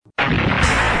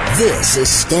This is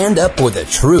Stand Up for the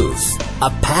Truth, a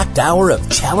packed hour of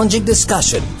challenging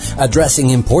discussion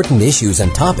addressing important issues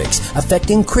and topics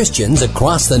affecting Christians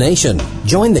across the nation.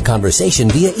 Join the conversation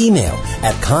via email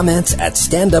at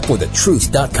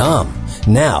comments@standupforthetruth.com.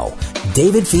 Now,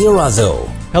 David Fiorazo.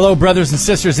 Hello, brothers and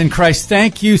sisters in Christ.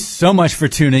 Thank you so much for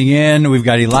tuning in. We've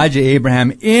got Elijah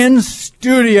Abraham in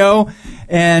studio.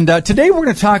 And today we're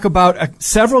going to talk about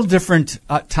several different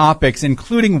topics,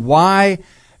 including why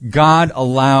God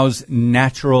allows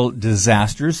natural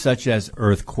disasters such as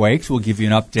earthquakes. We'll give you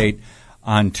an update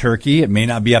on Turkey. It may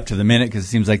not be up to the minute because it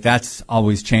seems like that's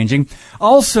always changing.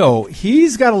 Also,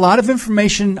 he's got a lot of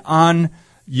information on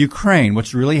Ukraine,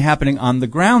 what's really happening on the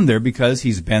ground there, because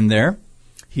he's been there.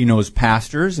 He knows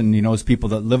pastors and he knows people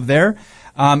that live there.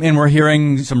 And we're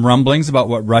hearing some rumblings about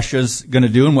what Russia's going to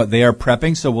do and what they are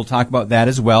prepping, so we'll talk about that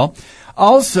as well.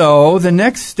 Also, the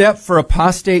next step for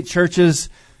apostate churches,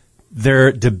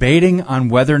 they're debating on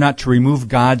whether or not to remove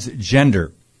God's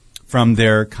gender from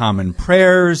their common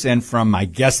prayers and from, I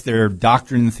guess, their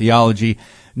doctrine and theology.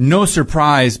 No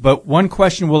surprise, but one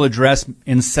question we'll address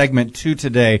in segment 2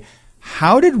 today.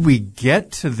 How did we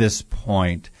get to this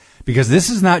point? Because this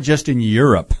is not just in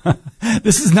Europe.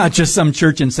 This is not just some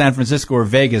church in San Francisco or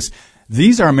Vegas.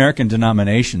 These are American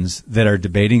denominations that are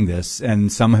debating this,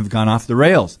 and some have gone off the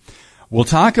rails. We'll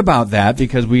talk about that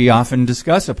because we often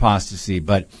discuss apostasy,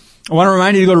 but I want to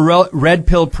remind you to go to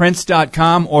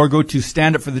redpillprints.com or go to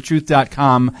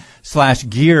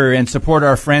standupforthetruth.com/gear and support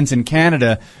our friends in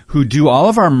Canada who do all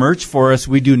of our merch for us.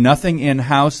 We do nothing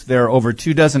in-house. There are over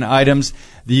 24 items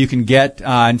that you can get.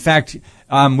 In fact,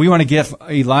 we want to give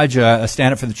Elijah a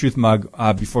Stand Up for the Truth mug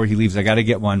before he leaves. I got to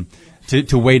get one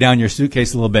to weigh down your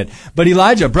suitcase a little bit. But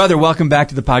Elijah, brother, welcome back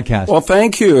to the podcast. Well,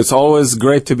 thank you. It's always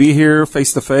great to be here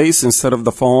face to face instead of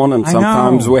the phone. And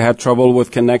sometimes we had trouble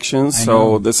with connections.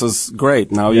 So this is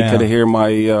great. Now you can hear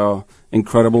my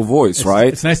incredible voice,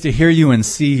 right? It's nice to hear you and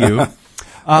see you.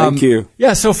 Thank you.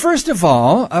 Yeah, so first of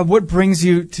all, what brings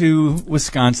you to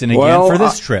Wisconsin again for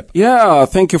this trip? Yeah,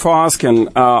 thank you for asking.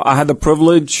 I had the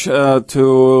privilege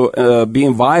to be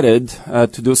invited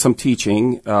to do some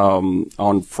teaching.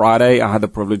 On Friday, I had the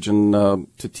privilege to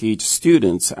teach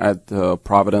students at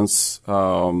Providence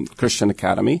Christian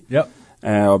Academy. Yep.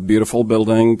 Beautiful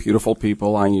building, beautiful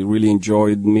people. I really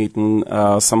enjoyed meeting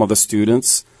some of the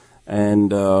students.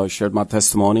 And shared my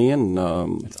testimony, and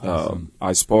awesome.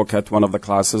 I spoke at one of the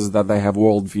classes that they have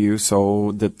worldview,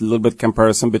 so did a little bit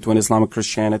comparison between Islam and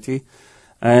Christianity,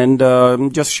 and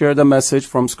just shared a message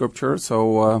from Scripture.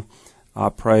 So I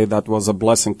pray that was a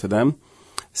blessing to them.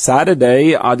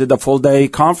 Saturday, I did a full-day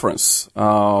conference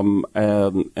in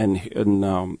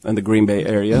the Green Bay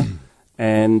area.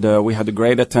 And we had a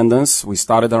great attendance. We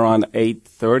started around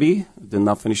 8:30, did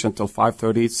not finish until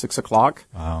 5:30, 6 o'clock.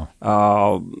 Wow.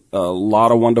 A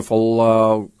lot of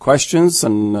wonderful questions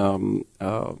and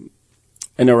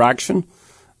interaction.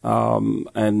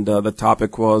 And the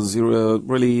topic was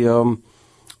really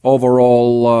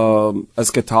overall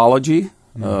eschatology,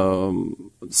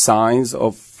 signs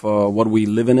of what we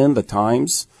living in, the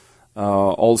times.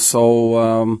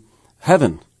 Also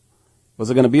heaven. What's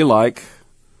it going to be like?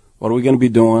 What are we going to be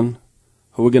doing?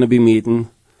 Who are we going to be meeting?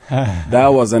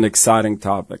 That was an exciting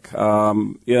topic.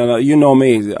 You know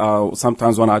me.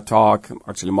 Sometimes when I talk,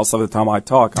 actually most of the time I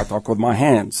talk with my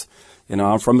hands.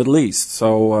 I'm from Middle East,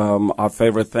 so our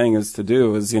favorite thing is to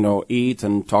do is eat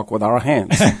and talk with our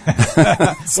hands.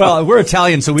 Well, we're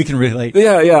Italian, so we can relate.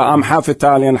 Yeah. I'm half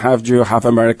Italian, half Jew, half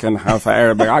American, half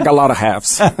Arabic. I got a lot of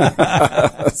halves.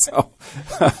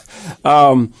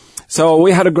 So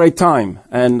we had a great time,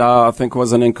 and I think it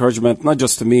was an encouragement, not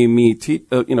just to me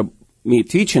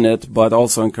teaching it, but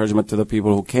also encouragement to the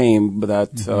people who came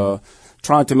that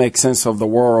trying to make sense of the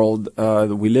world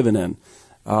that we live in.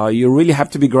 You really have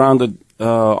to be grounded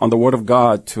on the Word of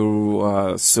God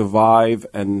to survive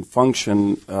and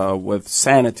function with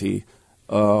sanity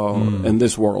in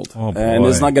this world. Oh, and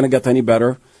it's not going to get any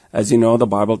better. As you know, the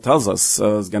Bible tells us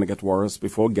it's going to get worse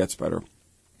before it gets better.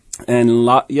 And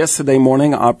yesterday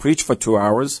morning, I preached for 2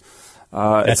 hours.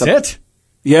 That's it?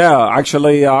 Yeah,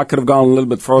 actually, I could have gone a little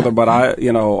bit further, but I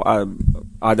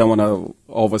don't want to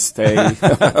overstay.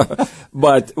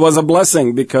 But it was a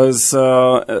blessing because,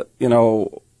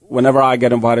 whenever I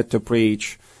get invited to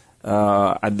preach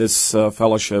at this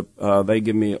fellowship, they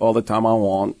give me all the time I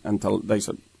want until they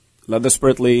said, let the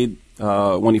Spirit lead.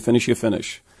 When you finish, you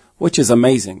finish, which is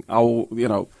amazing.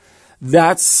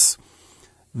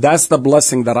 That's the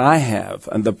blessing that I have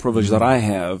and the privilege that I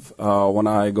have when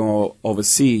I go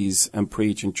overseas and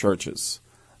preach in churches.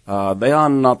 They are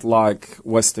not like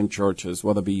Western churches,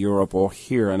 whether it be Europe or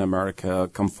here in America,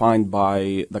 confined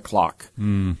by the clock.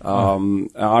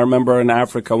 I remember in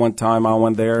Africa one time I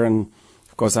went there, and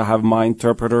of course I have my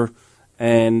interpreter,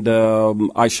 and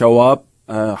I show up,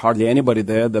 hardly anybody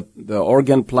there. The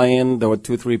organ playing, there were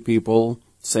 2-3 people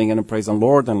singing and praising the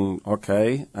Lord,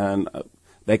 and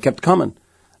they kept coming.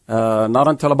 Not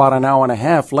until about an hour and a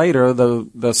half later,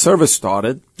 the service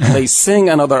started. They sing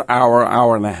another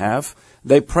hour and a half.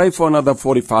 They pray for another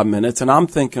 45 minutes, and I'm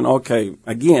thinking, okay,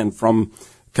 again,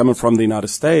 coming from the United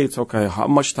States, okay, how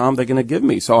much time they going to give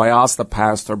me? So I asked the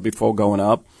pastor before going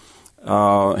up.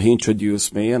 He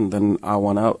introduced me, and then I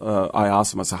went up. I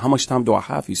asked him, I said, how much time do I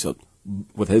have? He said,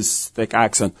 with his thick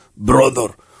accent, brother,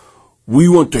 we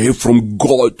want to hear from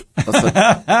God.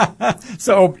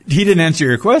 So he didn't answer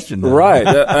your question, then. Right.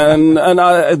 and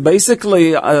I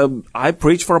basically, I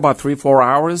preached for about 3-4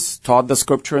 hours, taught the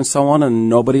scripture and so on, and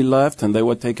nobody left, and they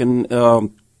were taking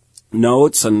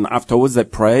notes, and afterwards they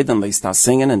prayed, and they started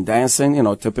singing and dancing,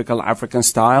 typical African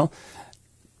style.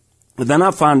 But then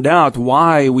I found out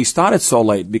why we started so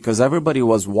late, because everybody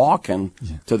was walking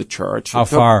to the church. How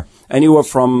far? Anywhere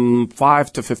from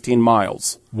 5 to 15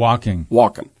 miles. Walking.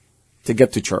 To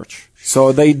get to church.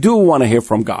 So they do want to hear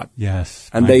from God. Yes.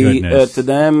 And to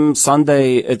them,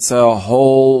 Sunday, it's a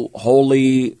whole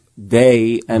holy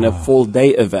day and a full day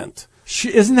event.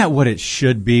 Isn't that what it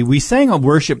should be? We sang a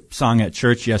worship song at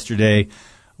church yesterday.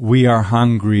 We are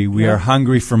hungry. We are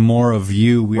hungry for more of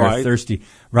you. We are thirsty.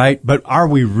 Right? But are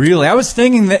we really? I was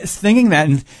singing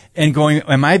that and going,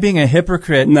 am I being a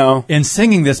hypocrite in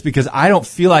singing this? Because I don't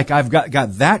feel like I've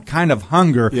got that kind of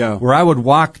hunger where I would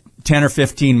walk 10 or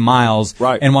 15 miles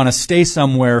and want to stay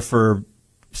somewhere for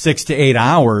 6 to 8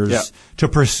 hours to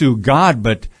pursue God.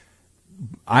 But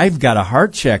I've got a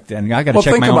heart check then. I got to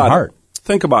check my own heart.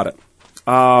 Think about it.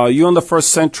 You in the first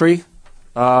century,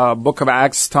 book of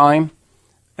Acts time,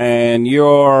 and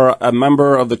you're a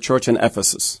member of the church in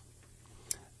Ephesus.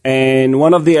 And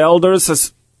one of the elders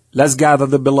says, let's gather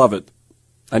the beloved.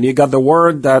 And you got the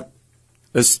word that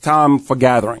it's time for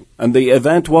gathering. And the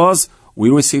event was,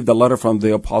 we received a letter from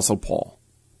the Apostle Paul.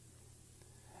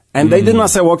 And they did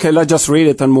not say, well, okay, let's just read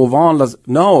it and move on.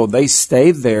 No, they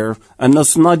stayed there. And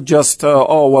it's not just,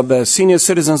 the senior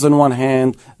citizens in one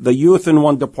hand, the youth in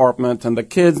one department, and the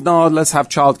kids, no, let's have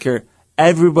childcare.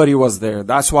 Everybody was there.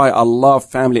 That's why I love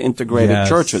family integrated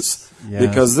churches. Yes.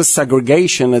 Because this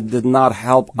segregation, it did not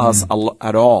help us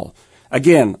at all.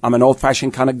 Again, I'm an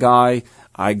old-fashioned kind of guy.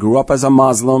 I grew up as a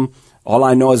Muslim. All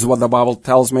I know is what the Bible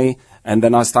tells me. And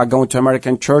then I start going to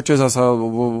American churches. I said,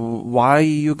 well, why are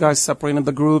you guys separating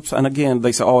the groups? And again,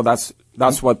 they say, oh, that's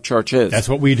what church is. That's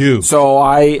what we do. So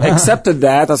I accepted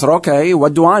that. I said, okay,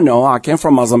 what do I know? I came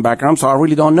from a Muslim background, so I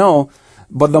really don't know.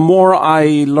 But the more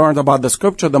I learned about the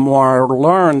scripture, the more I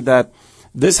learned that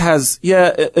this has,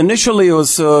 initially it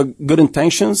was good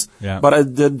intentions, but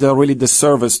it did really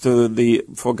disservice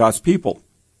for God's people.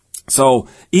 So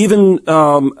even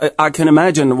I can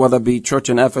imagine whether it be church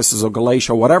in Ephesus or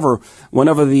Galatia or whatever,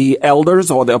 whenever the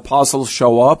elders or the apostles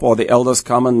show up or the elders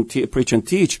come and preach and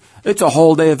teach, it's a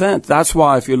whole day event. That's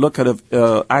why if you look at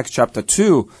Acts chapter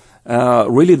 2,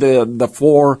 really the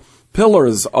 4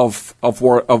 pillars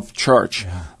of church.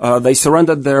 They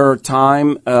surrendered their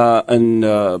time and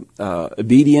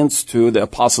obedience to the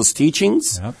apostles'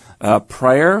 teachings,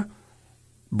 prayer,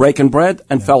 breaking bread,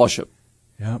 and fellowship.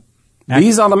 Yep.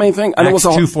 These are the main thing. And Acts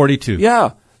 2:42.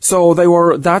 Yeah. So they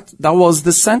were that was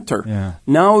the center. Yeah.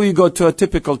 Now you go to a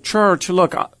typical church.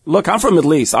 Look, I'm from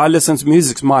Middle East. I listen to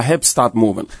music. My hips start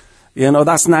moving.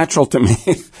 That's natural to me.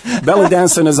 Belly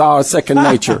dancing is our second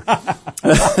nature.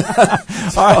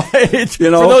 All right. For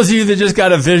those of you that just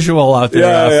got a visual out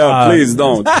there. Please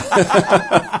don't.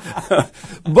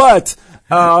 But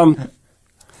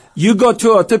you go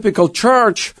to a typical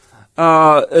church,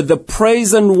 the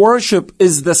praise and worship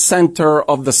is the center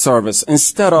of the service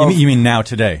instead of... You mean now,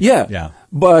 today? Yeah.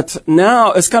 But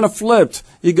now it's kind of flipped.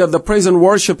 You got the praise and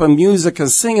worship and music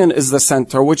and singing is the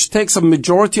center, which takes a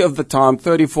majority of the time,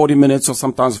 30, 40 minutes or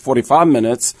sometimes 45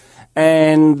 minutes.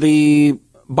 And the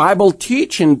Bible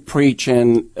teaching,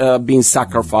 preaching, being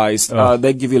sacrificed.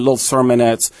 They give you little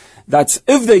sermonettes. That's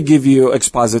if they give you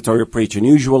expository preaching.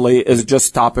 Usually it's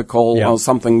just topical or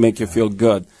something make you feel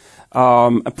good.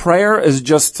 A prayer is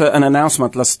just an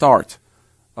announcement. Let's start.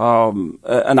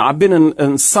 And I've been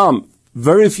in some,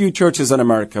 very few churches in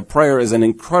America. Prayer is an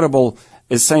incredible,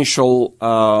 essential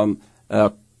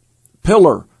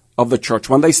pillar of the church.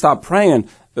 When they start praying,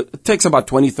 it takes about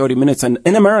 20, 30 minutes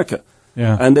in America.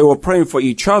 Yeah. And they were praying for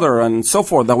each other and so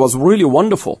forth. That was really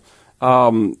wonderful.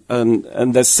 And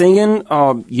the singing,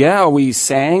 we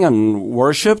sang and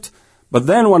worshipped, But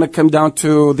then when it comes down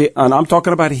to and I'm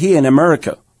talking about here in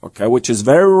America, okay, which is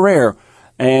very rare,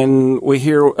 and we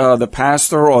hear the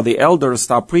pastor or the elder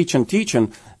start preaching,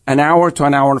 teaching an hour to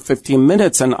an hour and 15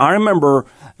 minutes. And I remember,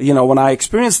 when I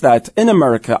experienced that in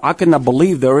America, I could not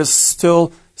believe there is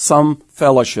still some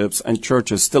fellowships and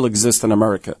churches still exist in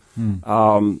America.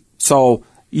 So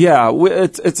yeah,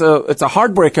 it's a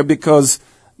heartbreaker, because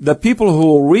the people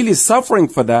who are really suffering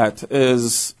for that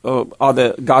are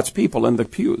the God's people in the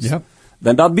pews. Yep.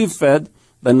 They're not being fed.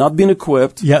 They're not being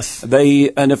equipped. Yes.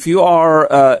 And if you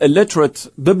are illiterate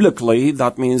biblically,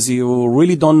 that means you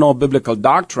really don't know biblical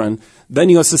doctrine,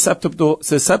 then you're susceptible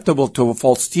to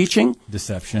false teaching.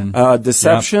 Deception.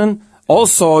 Yep.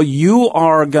 Also, you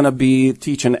are going to be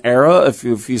teaching error if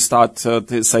you start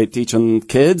teaching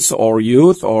kids or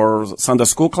youth or Sunday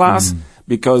school class,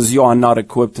 because you are not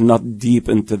equipped, not deep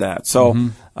into that. So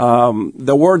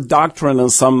the word doctrine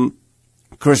in some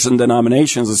Christian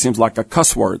denominations, it seems like a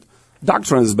cuss word.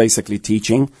 Doctrine is basically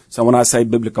teaching. So when I say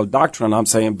biblical doctrine, I'm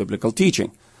saying biblical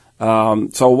teaching.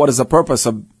 So what is the purpose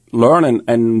of learning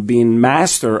and being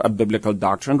master of biblical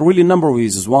doctrine? Really, a number of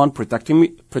reasons. One, protect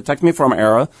me from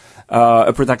error.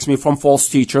 It protects me from false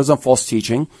teachers and false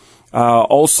teaching.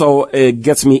 Also, it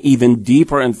gets me even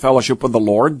deeper in fellowship with the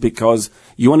Lord, because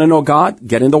you want to know God?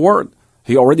 Get in the Word.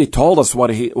 He already told us what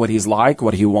He's like,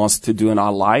 what He wants to do in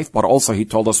our life, but also He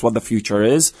told us what the future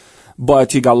is.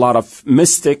 But you got a lot of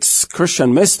mystics,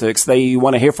 Christian mystics, they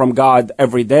want to hear from God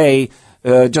every day,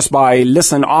 just by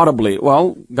listening audibly.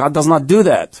 Well, God does not do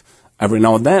that every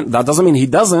now and then. That doesn't mean He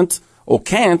doesn't or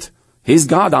can't. He's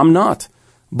God, I'm not.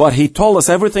 But He told us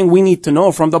everything we need to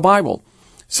know from the Bible.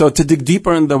 So to dig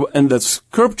deeper in the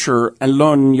Scripture and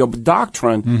learn your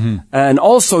doctrine, and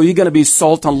also you're going to be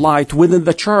salt and light within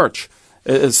the church.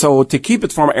 So to keep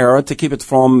it from error, to keep it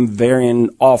from veering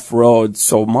off-road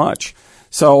so much.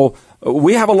 So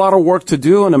we have a lot of work to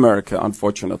do in America,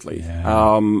 unfortunately.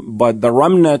 Yeah. But the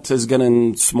remnant is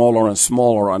getting smaller and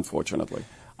smaller, unfortunately.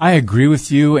 I agree with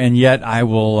you, and yet I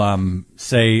will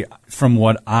say, from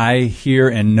what I hear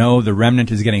and know, the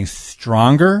remnant is getting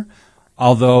stronger.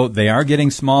 Although they are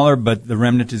getting smaller, but the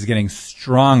remnant is getting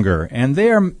stronger, and they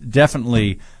are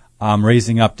definitely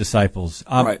raising up disciples.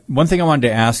 Right. One thing I wanted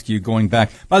to ask you, going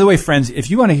back, by the way, friends, if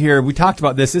you want to hear, we talked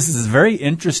about this. This is very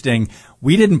interesting.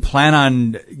 We didn't plan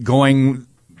on going,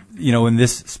 in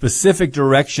this specific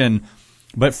direction,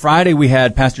 but Friday we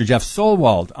had Pastor Jeff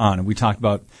Solwald on, and we talked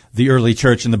about the early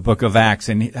church in the book of Acts,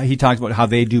 and he talked about how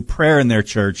they do prayer in their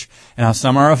church, and how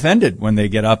some are offended when they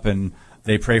get up and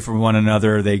they pray for one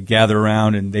another, they gather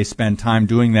around, and they spend time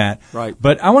doing that. Right.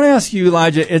 But I want to ask you,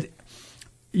 Elijah,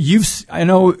 I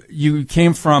know you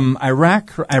came from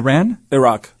Iraq.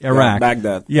 Yeah,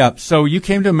 Baghdad. Yeah. So you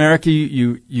came to America,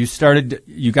 you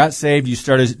got saved, you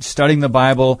started studying the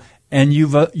Bible, and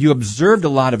you observed a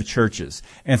lot of churches.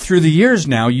 And through the years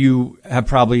now, you have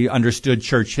probably understood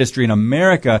church history in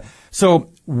America. So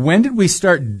when did we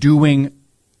start doing,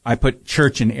 I put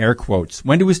church in air quotes,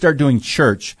 when did we start doing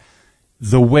church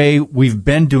the way we've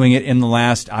been doing it in the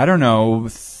last,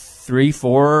 3,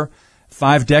 4,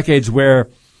 5 decades, where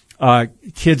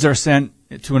kids are sent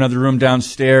to another room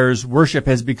downstairs. Worship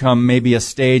has become maybe a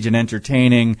stage and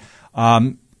entertaining.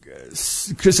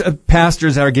 Pastors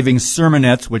are giving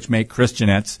sermonettes, which make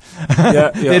Christianettes. Yeah.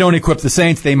 They don't equip the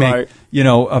saints. They make,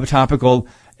 a topical.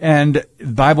 And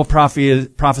Bible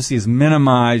prophecy is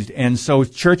minimized. And so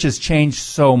church has changed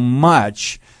so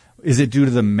much. Is it due to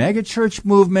the megachurch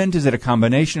movement? Is it a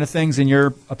combination of things, in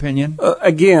your opinion?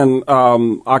 Again,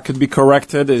 I could be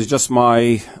corrected. It's just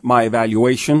my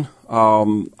evaluation.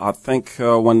 I think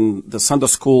when the Sunday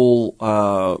school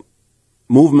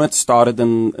movement started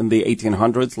in the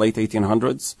 1800s, late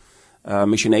 1800s,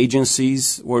 mission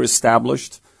agencies were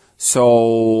established.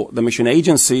 So the mission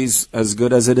agencies, as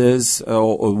good as it is,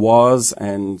 or was,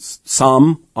 and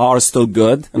some are still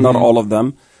good, and not all of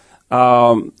them.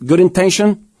 Good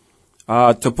intention.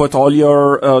 To put all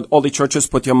the churches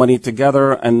put your money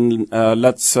together and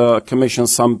let's commission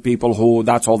some people who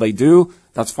that's all they do.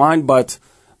 That's fine, but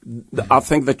I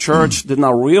think the church did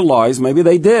not realize. Maybe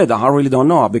they did. I really don't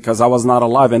know, because I was not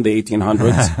alive in the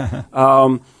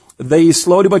 1800s. They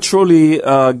slowly but surely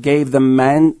gave the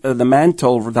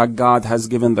mantle that God has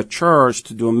given the church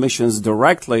to do missions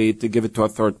directly, to give it to a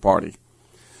third party.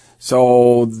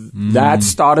 So that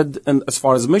started as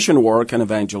far as mission work and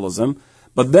evangelism.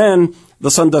 But then the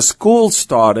Sunday school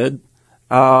started,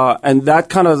 and that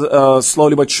kind of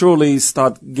slowly but surely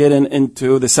start getting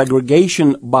into the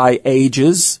segregation by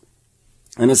ages.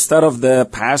 And instead of the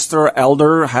pastor,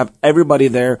 elder, have everybody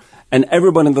there and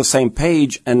everybody on the same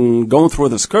page and going through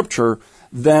the Scripture,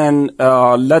 then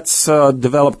let's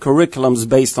develop curriculums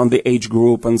based on the age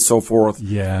group and so forth.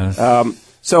 Yes.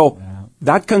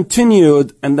 That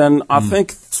continued, and then I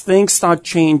think things start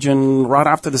changing right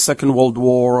after the Second World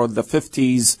War, the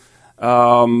 50s,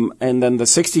 and then the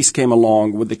 60s came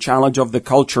along with the challenge of the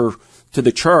culture to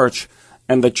the church,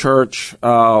 and the church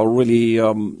really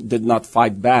did not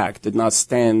fight back, did not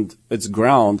stand its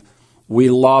ground. We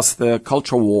lost the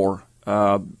culture war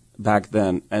back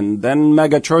then, and then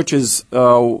mega churches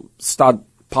start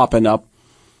popping up.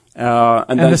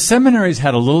 And the seminaries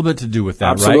had a little bit to do with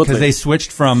that, Absolutely. right? Because they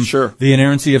switched from Sure. the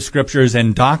inerrancy of scriptures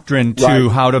and doctrine to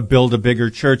Right. how to build a bigger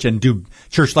church and do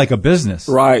church like a business.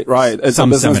 Right. It's Some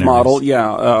a business seminaries. model,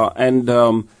 yeah.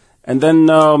 And then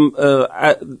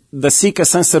the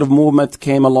seeker-sensitive movement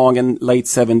came along in late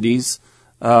 70s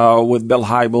with Bill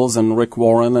Hybels and Rick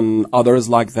Warren and others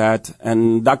like that,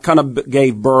 and that kind of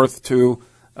gave birth to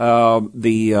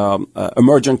the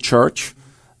emergent church.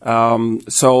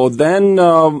 So then,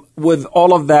 with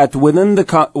all of that within the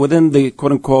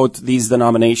quote unquote these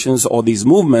denominations or these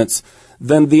movements,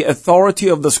 then the authority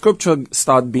of the scripture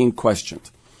started being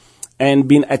questioned and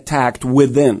being attacked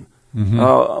within.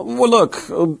 Well, look,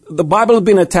 the Bible has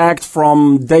been attacked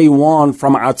from day one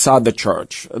from outside the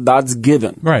church. That's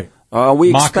given. Right.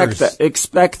 We Mockers.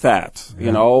 expect that,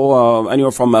 you know,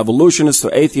 anywhere from evolutionists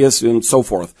to atheists and so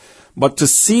forth. But to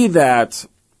see that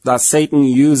Satan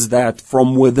used that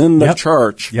from within the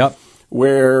church,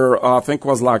 where I think it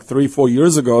was like 3-4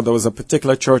 years ago, there was a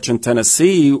particular church in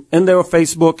Tennessee in their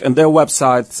Facebook and their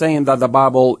website saying that the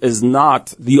Bible is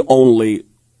not the only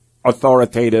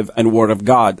authoritative and Word of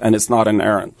God, and it's not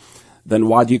inerrant. Then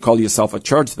why do you call yourself a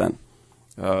church then?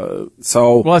 Well,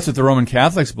 that's what the Roman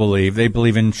Catholics believe. They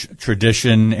believe in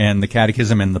tradition and the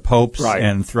catechism and the popes, Right.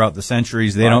 and throughout the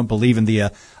centuries, they don't believe in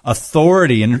the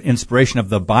authority and inspiration of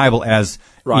the Bible as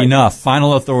enough.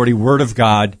 Final authority, Word of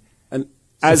God, and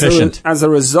sufficient. as a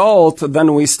result,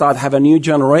 then we start have a new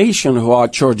generation who are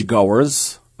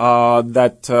churchgoers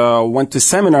that went to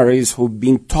seminaries who've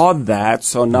been taught that.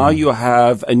 So now you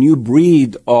have a new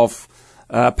breed of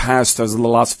pastors in the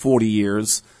last 40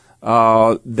 years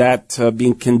that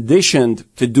being conditioned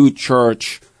to do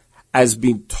church as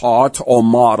being taught or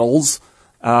models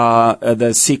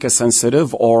the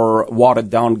seeker-sensitive or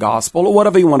watered-down gospel, or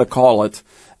whatever you want to call it.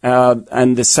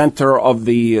 And the center of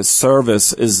the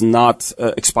service is not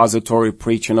expository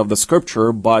preaching of the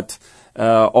scripture, but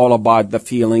all about the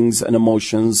feelings and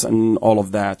emotions and all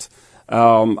of that.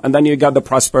 And then you got the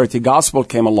prosperity gospel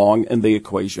came along in the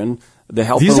equation. The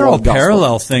health These and are all wealth gospel.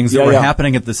 parallel things that were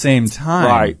happening at the same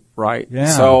time. Right. Yeah.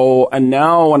 So, and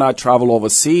now when I travel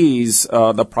overseas,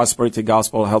 the prosperity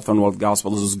gospel, health and wealth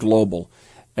gospel is global.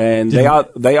 And they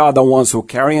are the ones who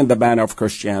carrying the banner of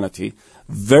Christianity.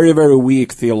 Very, very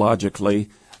weak theologically.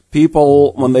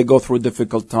 People, when they go through a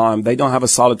difficult time, they don't have a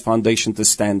solid foundation to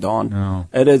stand on. No.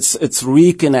 And it's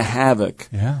wreaking a havoc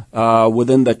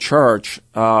within the church.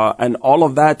 And all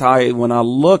of that, when I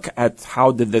look at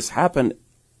how did this happen,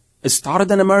 it started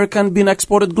in America and being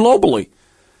exported globally.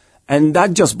 And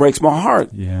that just breaks my heart.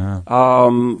 Yeah.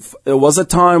 It was a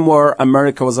time where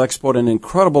America was exporting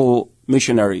incredible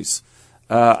missionaries.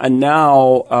 And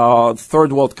now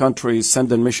third world countries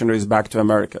sending missionaries back to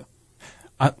America.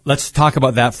 Let's talk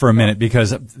about that for a minute,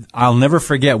 because I'll never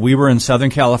forget, we were in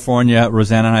Southern California.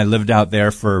 Rosanna and I lived out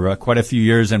there for quite a few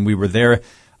years, and we were there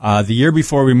the year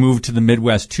before we moved to the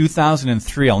Midwest,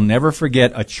 2003. I'll never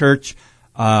forget a church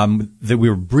that we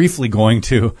were briefly going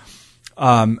to.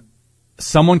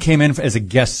 Someone came in as a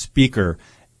guest speaker,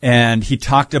 and he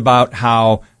talked about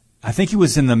how, I think he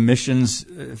was in the missions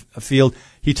field,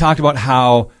 he talked about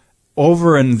how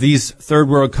over in these third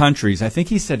world countries, I think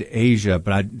he said Asia,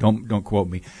 but don't quote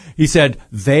me. He said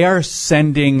they are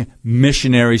sending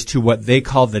missionaries to what they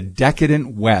call the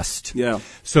decadent West. Yeah.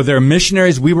 So there are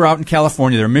missionaries. We were out in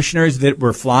California. There are missionaries that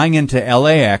were flying into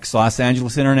LAX, Los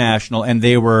Angeles International, and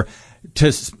they were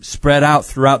to spread out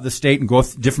throughout the state and go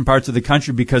different parts of the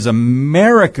country because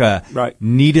America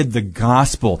needed the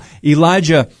gospel.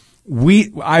 Elijah,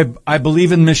 I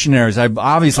believe in missionaries.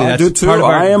 Obviously that's do too. part of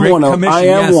our Great Commission. I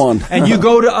am one. And you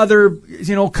go to other,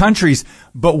 countries,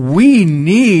 but we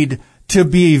need to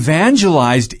be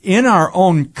evangelized in our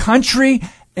own country,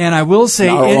 and I will say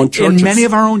in many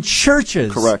of our own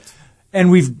churches. Correct. And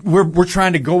we're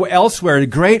trying to go elsewhere.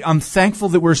 Great. I'm thankful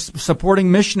that we're supporting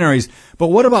missionaries. But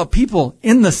what about people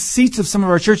in the seats of some of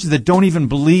our churches that don't even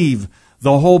believe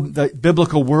the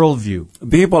biblical worldview?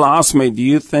 People ask me, do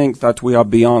you think that we are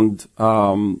beyond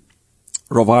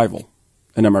revival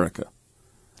in America?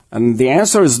 And the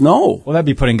answer is no. Well, that'd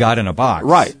be putting God in a box.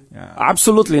 Right. Yeah.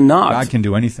 Absolutely not. God can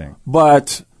do anything.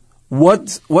 But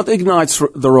what ignites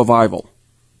the revival?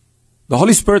 The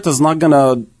Holy Spirit is not going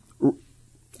to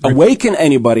awaken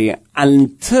anybody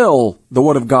until the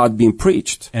Word of God being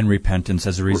preached. And repentance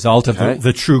as a result of Okay.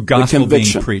 the true gospel being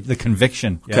conviction. preached. The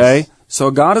conviction. Yes. Okay?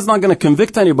 So God is not going to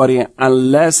convict anybody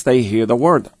unless they hear the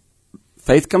Word.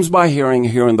 Faith comes by hearing,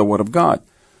 hearing the Word of God.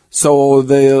 So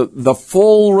the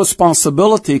full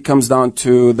responsibility comes down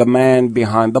to the man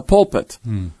behind the pulpit.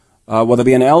 Whether it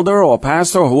be an elder or a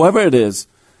pastor or whoever it is.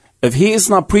 If he is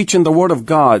not preaching the Word of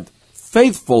God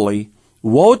faithfully,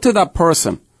 woe to that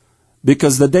person.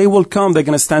 Because the day will come, they're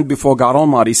going to stand before God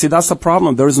Almighty. See, that's the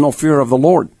problem. There is no fear of the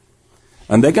Lord.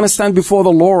 And they're going to stand before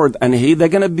the Lord, and they're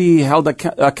going to be held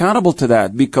accountable to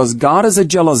that, because God is a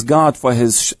jealous God for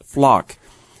His flock.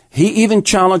 He even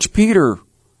challenged Peter.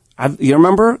 You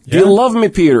remember? Yeah. Do you love me,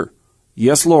 Peter?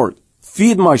 Yes, Lord.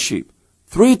 Feed my sheep.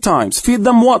 3 times. Feed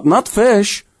them what? Not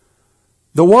fish.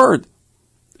 The Word.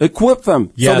 Equip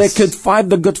them Yes. so they could fight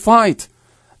the good fight.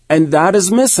 And that is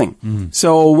missing.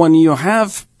 So when you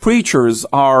have preachers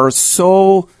are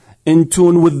so in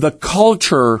tune with the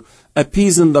culture,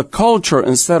 appeasing the culture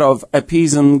instead of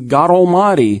appeasing God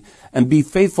Almighty and be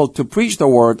faithful to preach the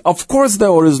Word, of course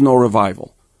there is no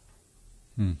revival.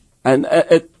 And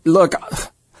look,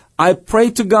 I pray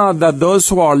to God that those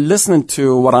who are listening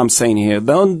to what I'm saying here,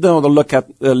 don't look at,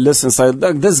 listen and say,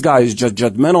 look, this guy is just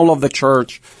judgmental of the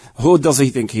church. Who does he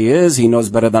think he is? He knows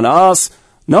better than us.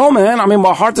 No, man. I mean,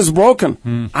 my heart is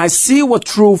broken. I see what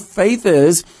true faith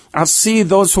is. I see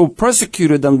those who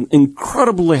persecuted and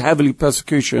incredibly heavily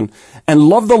persecution and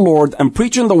love the Lord and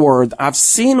preaching the Word. I've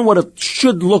seen what it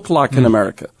should look like in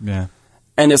America. Yeah.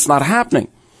 And it's not happening.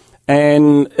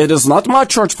 And it is not my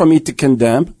church for me to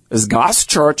condemn. It's God's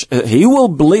church. He will,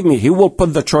 believe me, He will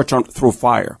put the church through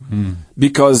fire.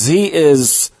 Because He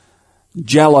is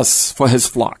jealous for His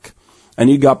flock. And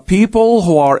you got people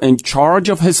who are in charge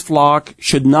of His flock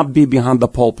should not be behind the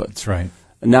pulpit. That's right.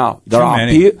 Now, there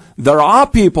are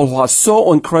people who are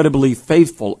so incredibly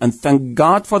faithful, and thank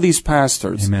God for these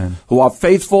pastors. Amen. Who are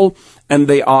faithful, and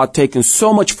they are taking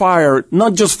so much fire,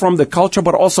 not just from the culture,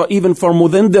 but also even from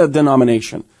within their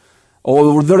denomination.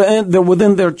 Or they're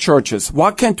within their churches.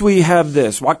 Why can't we have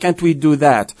this? Why can't we do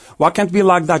that? Why can't we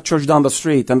like that church down the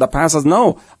street? And the pastor says,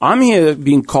 no, I'm here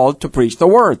being called to preach the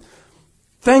Word.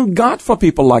 Thank God for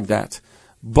people like that.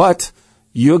 But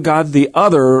you got the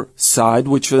other side,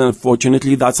 which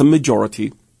unfortunately that's a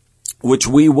majority, which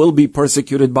we will be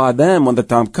persecuted by them when the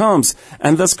time comes.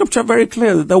 And the scripture very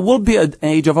clear that there will be an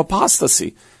age of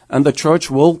apostasy. And the church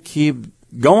will keep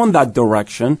going that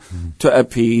direction to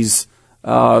appease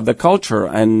the culture.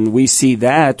 And we see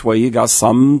that where you got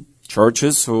some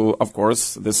churches who, of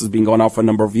course, this has been going on for a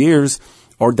number of years,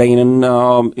 ordaining,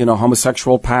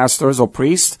 homosexual pastors or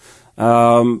priests,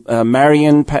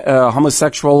 marrying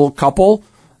homosexual couple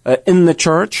in the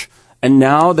church, and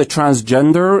now the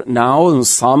transgender now in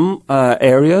some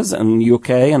areas in UK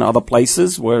and other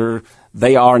places where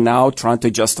they are now trying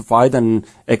to justify it and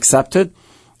accept it.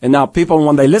 And now people,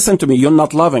 when they listen to me, you're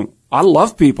not loving. I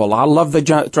love people. I love the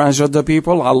transgender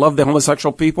people. I love the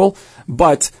homosexual people.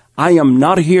 But I am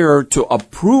not here to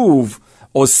approve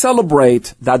or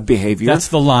celebrate that behavior. That's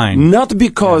the line. Not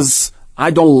because I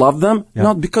don't love them. Yeah.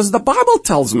 No, because the Bible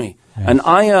tells me. Yes. And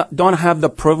I don't have the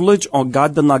privilege, or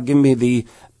God did not give me the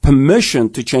permission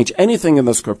to change anything in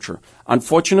the scripture.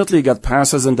 Unfortunately, you got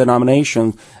pastors and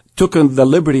denominations took the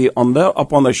liberty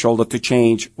upon their shoulder to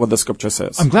change what the scripture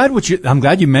says. I'm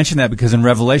glad you mentioned that, because in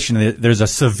Revelation there's a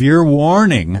severe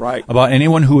warning about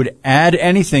anyone who would add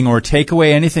anything or take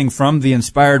away anything from the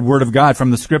inspired Word of God,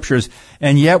 from the scriptures.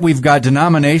 And yet we've got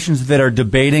denominations that are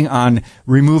debating on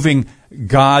removing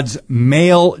God's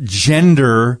male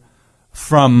gender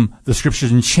from the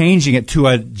scriptures and changing it to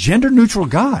a gender-neutral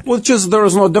God. Well, there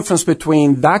is no difference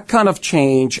between that kind of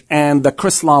change and the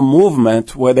Chrislam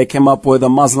movement, where they came up with a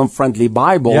Muslim-friendly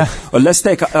Bible. Yeah. Let's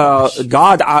take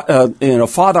God,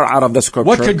 Father out of the scripture.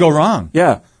 What could go wrong?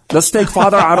 Yeah. Let's take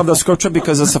Father out of the scripture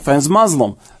because it offends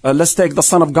Muslim. Let's take the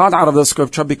Son of God out of the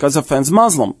scripture because it offends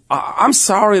Muslim. I'm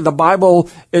sorry, the Bible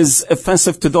is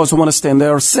offensive to those who want to stay in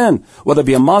their sin. Whether it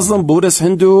be a Muslim, Buddhist,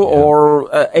 Hindu, or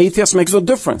atheist, makes no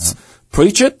difference.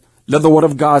 Preach it. Let the Word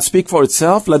of God speak for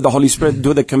itself. Let the Holy Spirit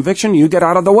do the conviction. You get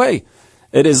out of the way.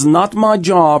 It is not my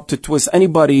job to twist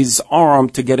anybody's arm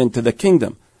to get into the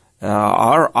kingdom.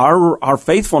 Our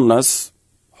faithfulness,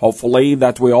 hopefully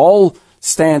that we all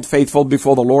stand faithful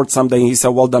before the Lord someday. He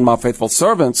said, well done, my faithful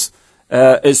servants,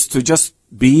 is to just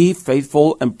be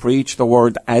faithful and preach the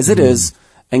Word as it is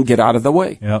and get out of the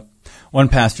way. Yep. One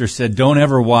pastor said, don't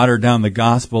ever water down the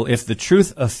gospel. If the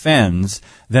truth offends,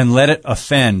 then let it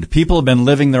offend. People have been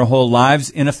living their whole lives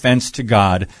in offense to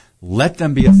God. Let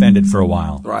them be offended for a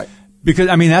while. Right. Because,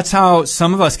 I mean, that's how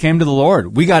some of us came to the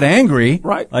Lord. We got angry.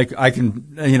 Right. Like,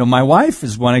 my wife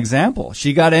is one example.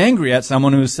 She got angry at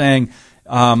someone who was saying,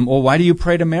 well, why do you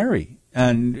pray to Mary?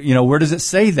 And, where does it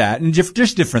say that? And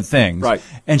just different things. Right.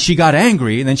 And she got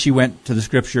angry, and then she went to the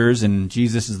scriptures, and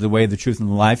Jesus is the way, the truth, and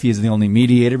the life. He is the only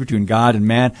mediator between God and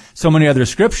man. So many other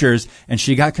scriptures, and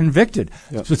she got convicted.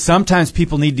 Yep. So sometimes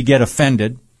people need to get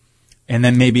offended, and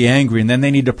then maybe angry, and then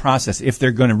they need to process if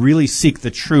they're going to really seek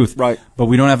the truth. Right. But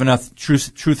we don't have enough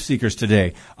truth seekers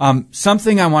today.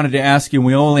 Something I wanted to ask you, and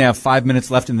we only have 5 minutes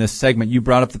left in this segment. You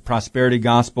brought up the prosperity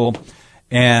gospel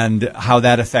and how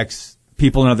that affects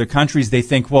people in other countries. They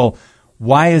think, well,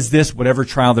 why is this, whatever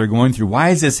trial they're going through, why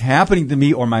is this happening to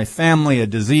me or my family, a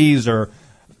disease or,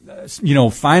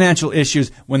 financial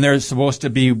issues, when they're supposed to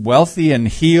be wealthy and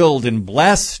healed and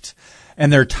blessed?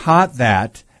 And they're taught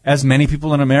that, as many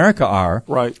people in America are.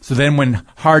 Right. So then when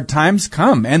hard times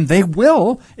come, and they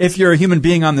will, if you're a human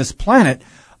being on this planet,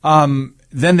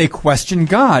 then they question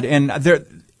God. And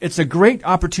it's a great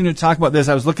opportunity to talk about this.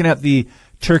 I was looking at the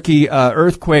Turkey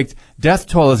earthquake. Death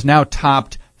toll has now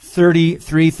topped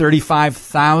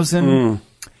 35,000.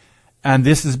 And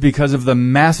this is because of the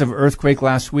massive earthquake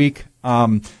last week.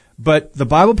 But the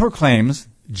Bible proclaims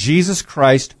Jesus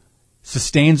Christ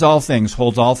sustains all things,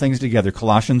 holds all things together.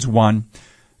 Colossians 1.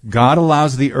 God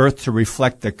allows the earth to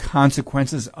reflect the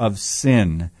consequences of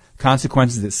sin,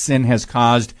 consequences that sin has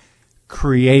caused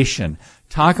creation.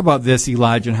 Talk about this,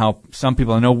 Elijah, and how some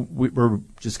people, I know we're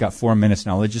just got 4 minutes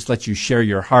now. Let's just let you share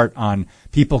your heart on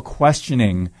people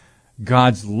questioning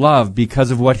God's love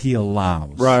because of what he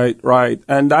allows. Right.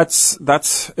 And it's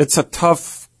a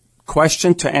tough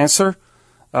question to answer,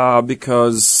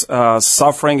 because,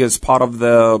 suffering is part of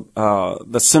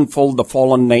the sinful, the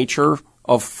fallen nature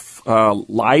of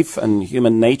life and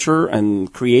human nature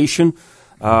and creation.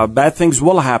 Bad things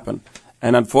will happen.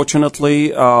 And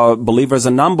unfortunately, believers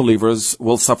and non-believers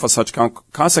will suffer such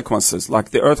consequences.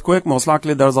 Like the earthquake, most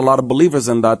likely there's a lot of believers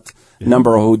in that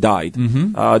number who died.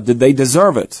 Mm-hmm. Did they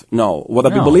deserve it? No. Whether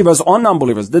it be believers or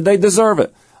non-believers, did they deserve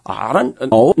it? I don't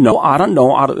know. No, I don't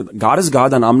know. God is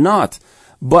God and I'm not.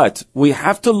 But we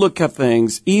have to look at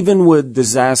things, even with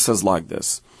disasters like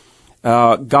this.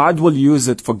 God will use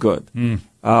it for good.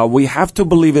 We have to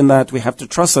believe in that. We have to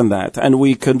trust in that. And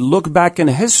we could look back in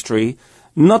history,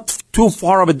 not too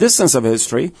far of a distance of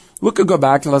history. We could go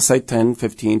back, let's say, 10,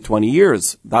 15, 20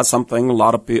 years. That's something a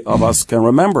lot of us can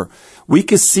remember. We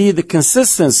can see the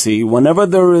consistency whenever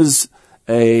there is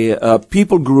a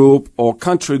people group or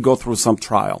country go through some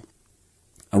trial,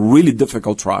 a really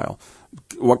difficult trial.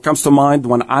 What comes to mind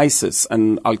when ISIS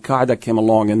and Al-Qaeda came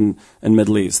along in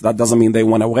Middle East. That doesn't mean they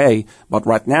went away, but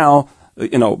right now,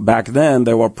 back then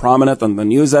they were prominent on the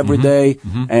news every day,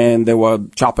 and they were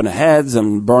chopping heads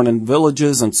and burning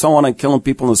villages and so on and killing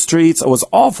people in the streets. It was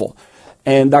awful.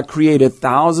 And that created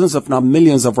thousands, if not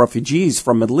millions, of refugees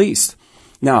from Middle East.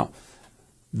 Now,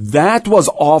 that was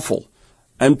awful.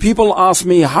 And people ask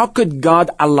me, how could God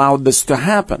allow this to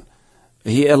happen?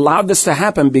 He allowed this to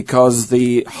happen because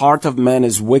the heart of man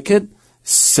is wicked.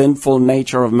 Sinful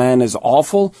nature of man is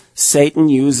awful. Satan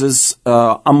uses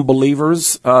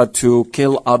unbelievers to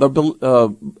kill other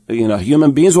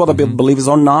human beings, whether believers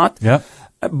or not. Yeah.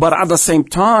 But at the same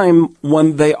time,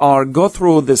 when they go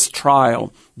through this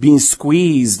trial, being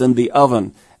squeezed in the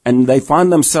oven, and they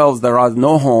find themselves, there are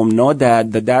no home, no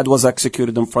dad. The dad was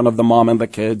executed in front of the mom and the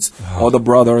kids, or the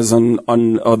brothers, or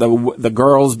the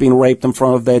girls being raped in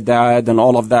front of their dad, and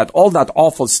all that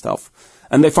awful stuff.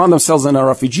 And they found themselves in a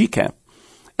refugee camp.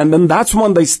 And then that's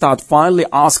when they start finally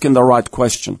asking the right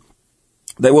question.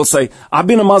 They will say, I've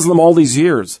been a Muslim all these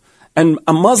years, and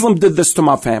a Muslim did this to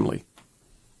my family.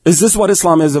 Is this what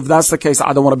Islam is? If that's the case,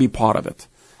 I don't want to be part of it.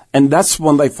 And that's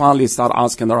when they finally start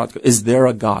asking the right question. Is there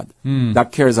a God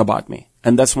that cares about me?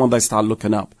 And that's when they start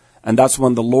looking up. And that's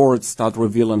when the Lord starts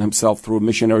revealing himself through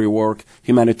missionary work,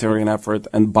 humanitarian effort,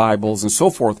 and Bibles and so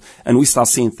forth. And we start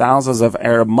seeing thousands of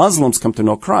Arab Muslims come to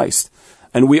know Christ.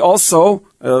 And we also,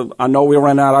 I know we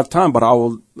ran out of time, but I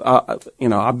will,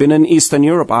 I've been in Eastern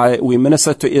Europe. We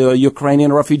minister to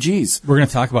Ukrainian refugees. We're going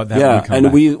to talk about that. Yeah,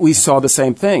 and we saw the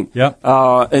same thing. Yeah.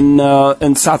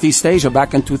 In Southeast Asia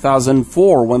back in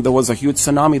 2004, when there was a huge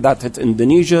tsunami that hit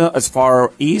Indonesia as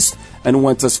far east and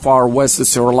went as far west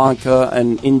as Sri Lanka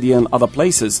and India and other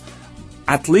places.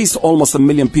 At least almost 1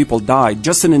 million people died.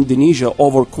 Just in Indonesia,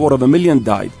 over 250,000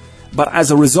 died. But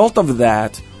as a result of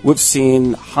that, we've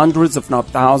seen hundreds, if not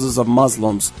thousands, of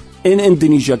Muslims in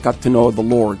Indonesia got to know the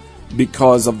Lord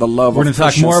because of the love We're of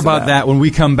going to talk more about that when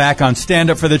we come back on Stand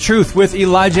Up for the Truth with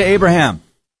Elijah Abraham.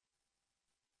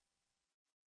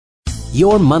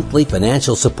 Your monthly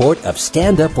financial support of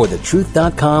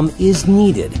StandUpForTheTruth.com is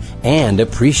needed and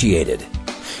appreciated.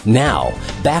 Now,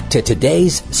 back to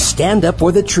today's Stand Up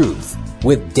for the Truth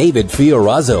with David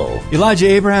Fiorazo. Elijah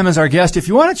Abraham is our guest. If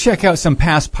you want to check out some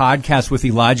past podcasts with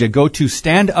Elijah, go to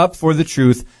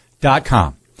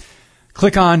StandUpForTheTruth.com.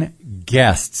 Click on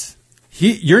Guests.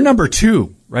 You're number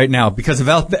 2 right now because of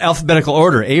alphabetical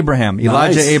order. Abraham,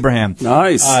 Elijah Nice. Abraham.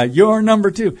 Nice. You're number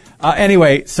 2.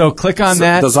 Anyway, so click on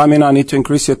that. Does that mean I need to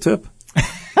increase your tip?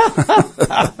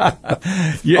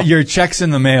 Your check's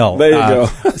in the mail. There you go.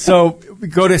 So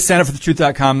go to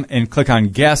StandUpForTheTruth.com and click on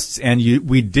Guests. And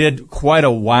we did quite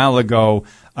a while ago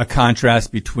a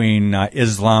contrast between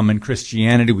Islam and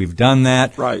Christianity. We've done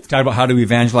that. Right. We've talked about how to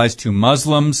evangelize to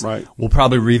Muslims. Right. We'll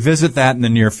probably revisit that in the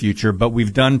near future, but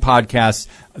we've done podcasts.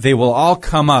 They will all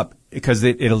come up because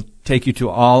it'll take you to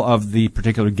all of the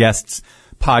particular guests'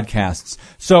 podcasts.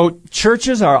 So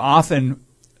churches are often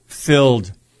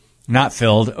not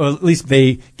filled, or at least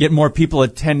they get more people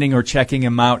attending or checking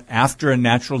them out after a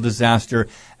natural disaster,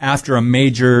 after a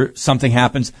major something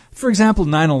happens. For example,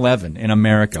 9/11 in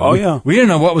America. Oh, yeah. We didn't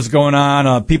know what was going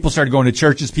on. People started going to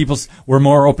churches. People were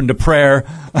more open to prayer.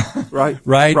 Right.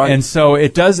 Right? And so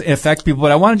it does affect people.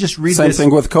 But I want to just read Same this.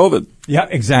 thing with COVID. Yeah,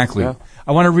 exactly. Yeah.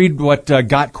 I want to read what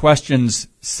Got Questions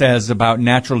says about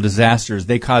natural disasters.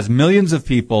 They cause millions of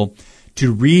people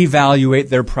to reevaluate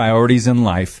their priorities in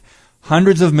life.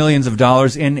 Hundreds of millions of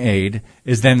dollars in aid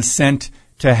is then sent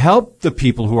to help the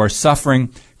people who are suffering.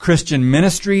 Christian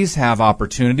ministries have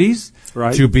opportunities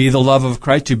to be the love of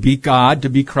Christ, to be God, to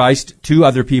be Christ to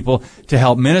other people, to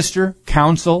help minister,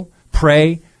 counsel,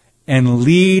 pray, and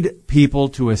lead people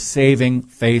to a saving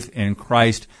faith in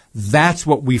Christ. That's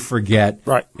what we forget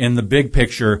in the big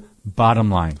picture,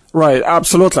 bottom line. Right,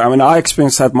 absolutely. I mean, I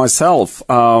experienced that myself.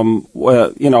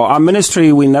 Our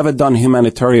ministry, we never done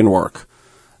humanitarian work.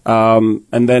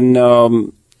 And then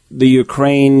the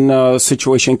Ukraine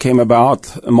situation came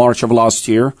about in March of last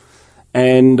year.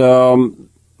 And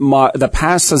the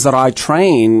pastors that I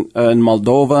train in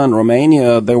Moldova and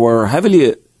Romania, they were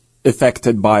heavily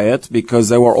affected by it because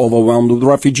they were overwhelmed with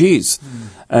refugees.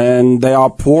 And they are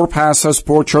poor pastors,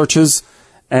 poor churches.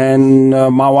 And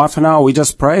my wife and I, we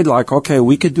just prayed like, okay,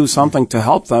 we could do something to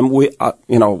help them.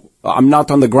 I'm not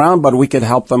on the ground, but we could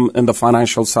help them in the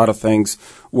financial side of things,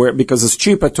 because it's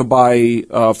cheaper to buy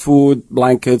food,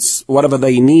 blankets, whatever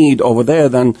they need over there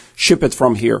than ship it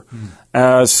from here.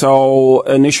 So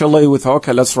initially we thought,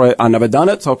 okay, I never done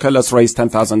it. Okay, let's raise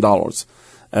 $10,000.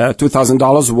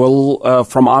 $2,000 will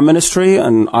from our ministry,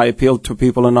 and I appealed to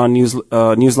people in our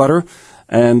newsletter.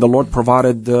 And the Lord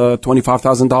provided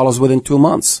 $25,000 within 2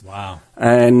 months. Wow!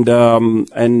 And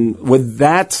with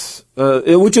that,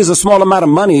 which is a small amount of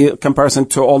money in comparison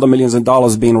to all the millions of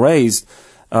dollars being raised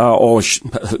or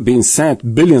being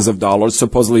sent, billions of dollars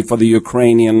supposedly for the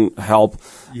Ukrainian help.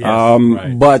 Yes,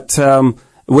 But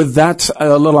with that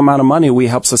little amount of money, we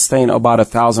help sustain about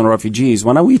 1,000 refugees.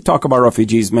 When we talk about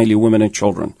refugees, mainly women and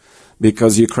children,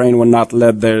 because Ukraine will not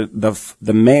let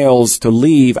the males to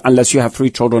leave unless you have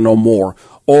 3 children or more,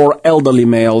 or elderly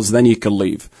males, then you can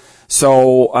leave.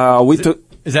 So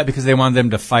Is that because they wanted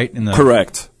them to fight in the...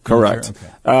 Correct.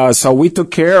 Okay. So we took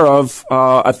care of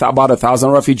about 1,000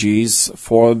 refugees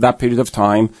for that period of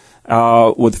time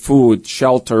with food,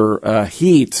 shelter,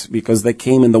 heat, because they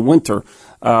came in the winter,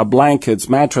 blankets,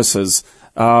 mattresses,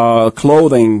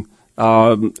 clothing,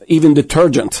 even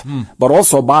detergent, but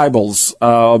also Bibles,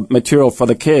 material for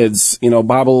the kids,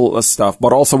 Bible stuff.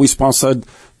 But also we sponsored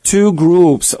 2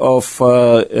 groups of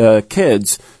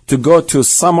kids to go to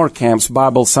summer camps,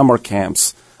 Bible summer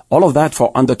camps. All of that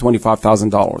for under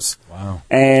 $25,000. Wow.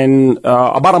 And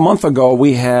about a month ago,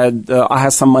 I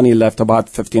had some money left, about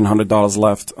 $1,500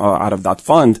 left out of that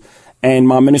fund. And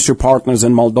my ministry partners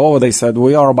in Moldova, they said,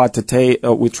 we are about to take,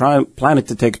 planning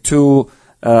to take 2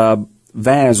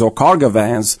 vans or cargo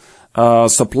vans,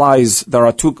 supplies. There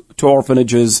are 2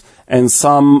 orphanages and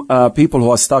some people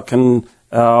who are stuck in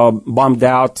bombed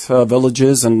out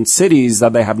villages and cities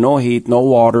that they have no heat, no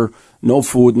water, no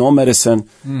food, no medicine.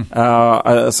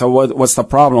 So what's the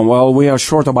problem? Well, we are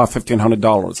short about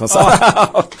 $1,500.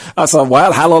 I said,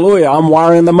 well, hallelujah, I'm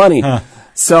wiring the money.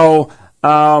 So,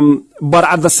 but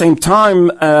at the same time,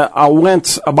 I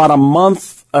went about a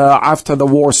month after the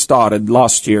war started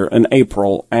last year in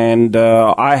April, and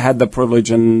I had the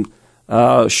privilege in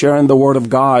sharing the word of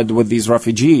God with these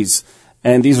refugees.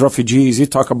 And these refugees, you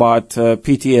talk about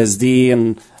PTSD,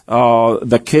 and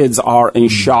the kids are in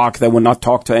shock. They will not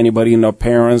talk to anybody, and their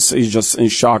parents is just in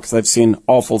shock. They've seen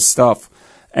awful stuff.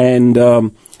 And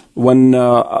when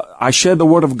I share the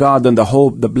word of God and the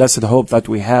hope, the blessed hope that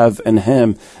we have in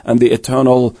Him, and the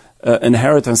eternal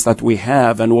inheritance that we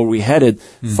have and where we headed.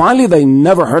 Finally, they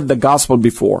never heard the gospel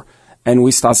before. And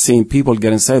we start seeing people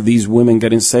getting saved, these women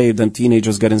getting saved and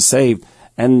teenagers getting saved.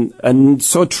 And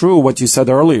so true what you said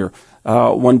earlier.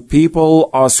 When people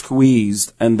are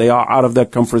squeezed and they are out of their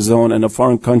comfort zone in a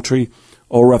foreign country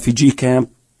or refugee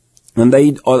camp,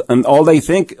 and all they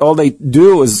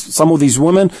do is, some of these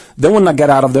women, they will not get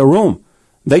out of their room.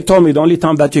 They told me the only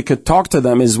time that you could talk to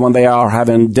them is when they are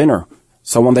having dinner.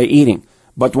 So when they're eating.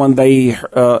 But when they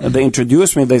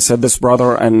introduced me, they said this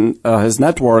brother and his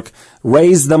network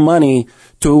raised the money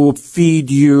to feed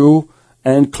you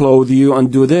and clothe you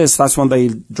and do this. That's when they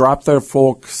drop their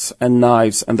forks and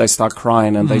knives and they start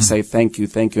crying and they say, thank you,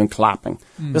 and clapping.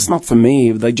 That's not for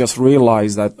me. They just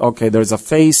realize that, okay, there's a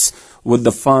face with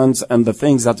the funds and the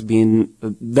things that's been,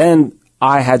 then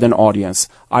I had an audience.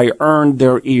 I earned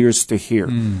their ears to hear.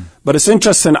 But it's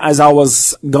interesting, as I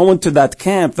was going to that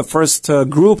camp, the first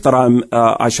group that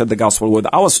I shared the gospel with,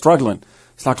 I was struggling.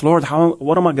 It's like, Lord,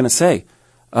 what am I going to say?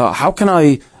 How can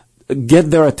I get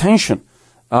their attention?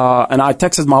 And I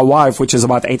texted my wife, which is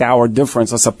about 8-hour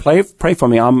difference. I said, pray for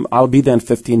me. I'll be there in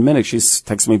 15 minutes. She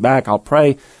texts me back. I'll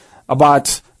pray.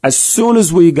 About as soon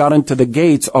as we got into the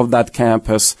gates of that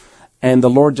campus, and the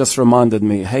Lord just reminded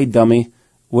me, hey, dummy,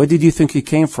 where did you think you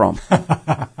came from?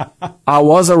 I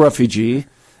was a refugee.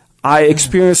 I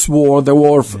experienced war. There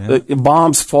were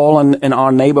bombs falling in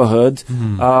our neighborhood.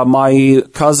 My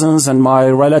cousins and my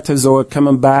relatives were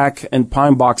coming back in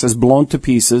pine boxes, blown to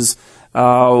pieces.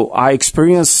 I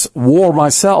experienced war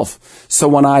myself. So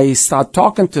when I started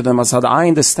talking to them, I said, I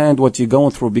understand what you're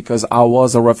going through because I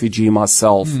was a refugee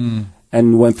myself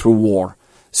and went through war.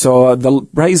 So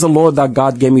praise the Lord that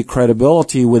God gave me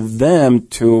credibility with them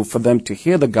for them to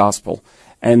hear the gospel,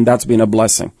 and that's been a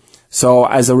blessing. So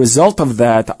as a result of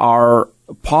that, part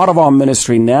of our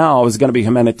ministry now is going to be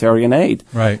humanitarian aid.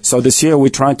 Right. So this year we're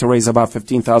trying to raise about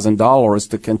 $15,000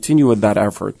 to continue with that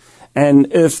effort.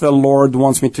 And if the Lord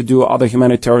wants me to do other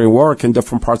humanitarian work in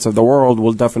different parts of the world,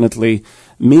 we'll definitely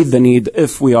meet the need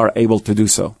if we are able to do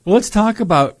so. Well, let's talk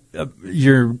about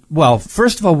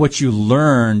first of all, what you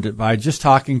learned by just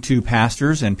talking to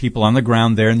pastors and people on the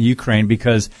ground there in the Ukraine,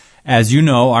 because as you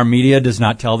know, our media does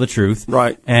not tell the truth.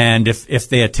 Right. And if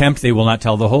they attempt, they will not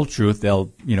tell the whole truth. They'll,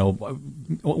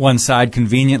 one side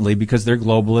conveniently, because they're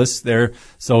globalists, they're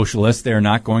socialists, they're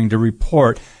not going to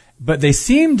report. But they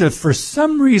seem to, for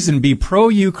some reason, be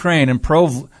pro-Ukraine and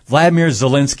pro-Vladimir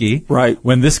Zelensky. Right.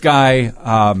 When this guy,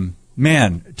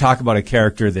 talk about a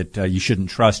character that you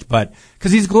shouldn't trust, but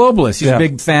because he's globalist. He's a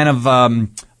big fan of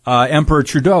Emperor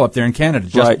Trudeau up there in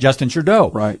Canada, Justin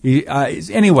Trudeau. Right.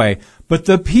 Anyway, but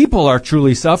the people are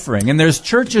truly suffering, and there's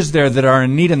churches there that are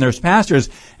in need, and there's pastors,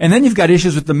 and then you've got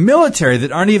issues with the military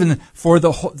that aren't even for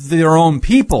their own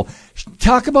people.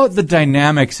 Talk about the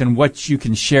dynamics and what you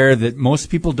can share that most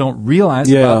people don't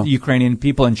realize about the Ukrainian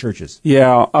people and churches.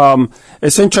 Yeah,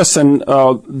 it's interesting.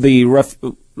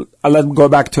 Let's go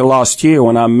back to last year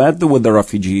when I met with the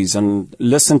refugees and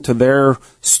listened to their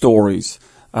stories.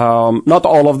 Not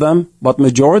all of them, but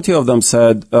majority of them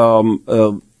said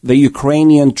the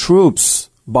Ukrainian troops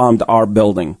bombed our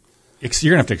building.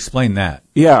 You're going to have to explain that.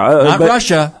 Yeah. Not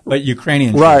Russia, but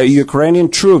Ukrainian troops. Right, Ukrainian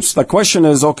troops. The question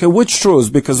is, okay, which troops?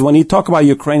 Because when you talk about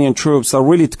Ukrainian troops,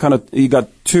 really you got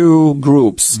two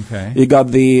groups. Okay. You got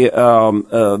the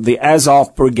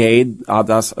Azov Brigade,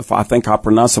 that's, if I think I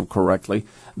pronounce it correctly.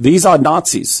 These are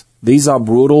Nazis. These are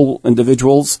brutal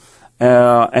individuals.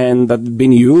 And that have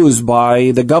been used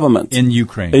by the government. In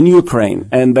Ukraine.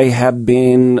 And they have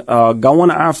been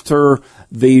going after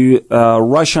the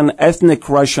ethnic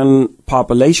Russian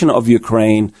population of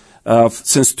Ukraine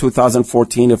since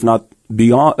 2014, if not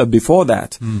before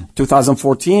that.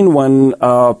 2014, when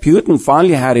Putin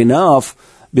finally had enough,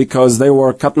 because they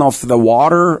were cutting off the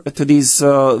water to these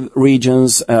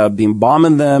regions, been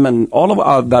bombing them, and all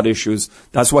of that issues.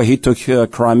 That's why he took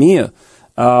Crimea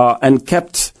and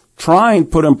kept trying to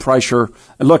put in pressure.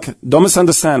 Look, don't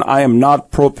misunderstand. I am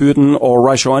not pro-Putin or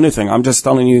Russia or anything. I'm just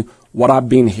telling you what I've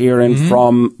been hearing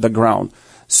from the ground.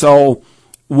 So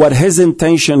what his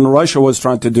intention, Russia was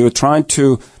trying to do, trying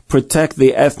to protect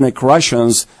the ethnic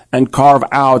Russians and carve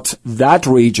out that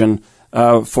region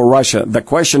for Russia. The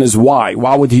question is why?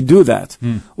 Why would he do that?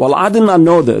 Well, I did not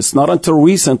know this, not until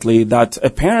recently, that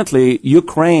apparently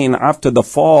Ukraine, after the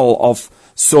fall of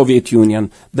Soviet Union,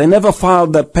 they never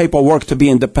filed the paperwork to be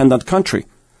an independent country.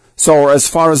 So as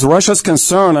far as Russia is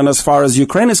concerned and as far as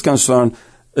Ukraine is concerned,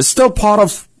 it's still part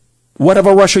of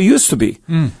whatever Russia used to be.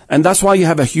 And that's why you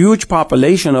have a huge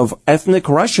population of ethnic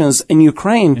Russians in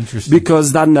Ukraine,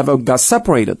 because that never got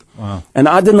separated. Wow. And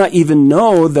I did not even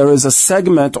know there is a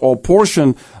segment or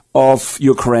portion of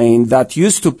Ukraine that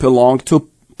used to belong to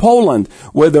Poland,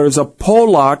 where there's a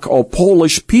Polak or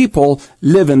Polish people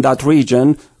live in that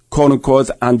region, quote unquote,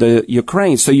 under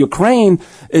Ukraine. So Ukraine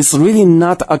is really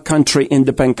not a country,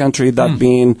 independent country, that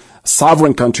being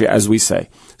sovereign country, as we say.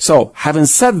 So having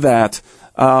said that,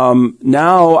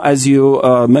 now, as you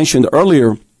mentioned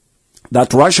earlier,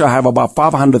 that Russia have about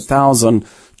 500,000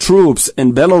 troops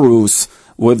in Belarus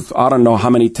with, I don't know how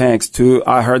many tanks,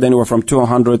 I heard anywhere from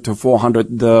 200 to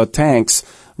 400 tanks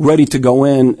ready to go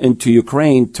into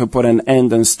Ukraine to put an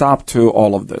end and stop to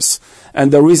all of this.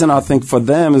 And the reason I think for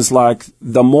them is like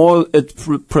the more it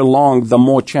prolonged, the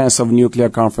more chance of nuclear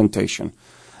confrontation.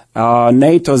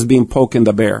 NATO is being poking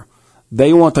the bear.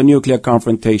 They want a nuclear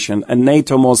confrontation, and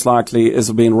NATO most likely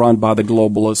is being run by the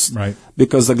globalists. Right.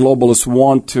 Because the globalists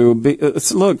want to be,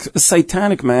 it's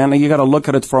satanic, man, and you gotta look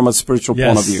at it from a spiritual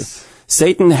point of view.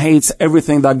 Satan hates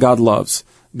everything that God loves.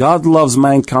 God loves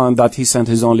mankind that he sent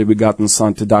his only begotten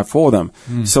son to die for them.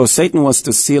 So Satan wants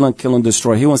to steal and kill and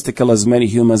destroy. He wants to kill as many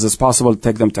humans as possible to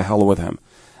take them to hell with him.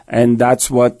 And that's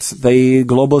what the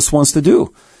globalist wants to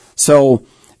do. So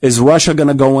is Russia going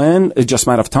to go in? It's just a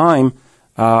matter of time.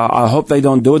 I hope they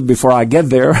don't do it before I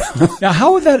get there. Now,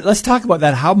 how would that? Let's talk about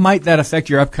that. How might that affect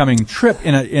your upcoming trip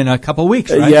in a couple of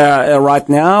weeks? Right? Yeah, right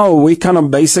now we kind of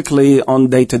basically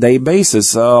on day-to-day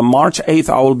basis. March 8th,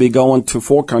 I will be going to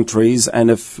 4 countries,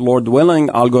 and if Lord willing,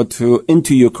 I'll go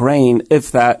into Ukraine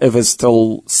if it's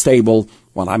still stable.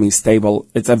 Well, I mean stable.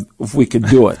 It's if we could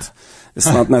do it. It's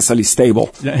not necessarily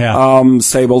stable.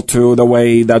 Stable to the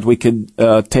way that we could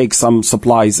take some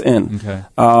supplies in. Okay.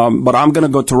 But I'm going to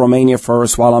go to Romania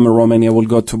first. While I'm in Romania, we'll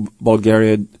go to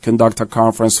Bulgaria, conduct a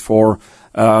conference for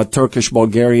Turkish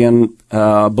Bulgarian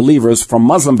believers from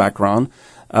Muslim background.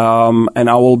 And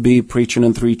I will be preaching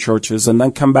in 3 churches, and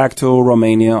then come back to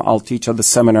Romania. I'll teach at the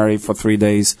seminary for 3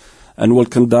 days, and we'll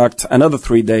conduct another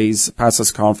 3 days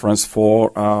pastors conference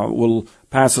for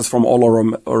pastors from all over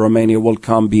Romania will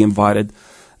come, be invited.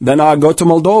 Then I'll go to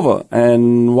Moldova.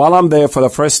 And while I'm there for the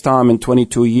first time in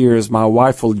 22 years, my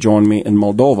wife will join me in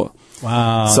Moldova.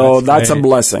 Wow. So that's great. a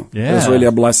blessing. Yeah. It's really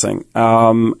a blessing.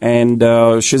 And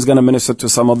she's going to minister to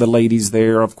some of the ladies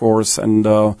there, of course. And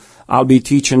I'll be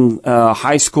teaching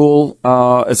high school.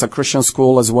 It's a Christian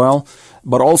school as well.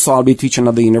 But also I'll be teaching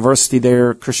at the university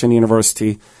there, Christian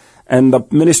university. And the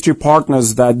ministry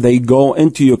partners that they go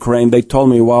into Ukraine, they told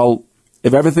me, well,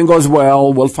 if everything goes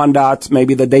well, we'll find out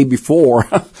maybe the day before.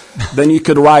 Then you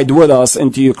could ride with us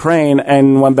into Ukraine.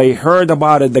 And when they heard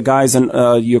about it, the guys in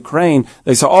Ukraine,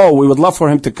 they said, oh, we would love for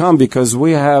him to come because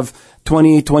we have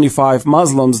 25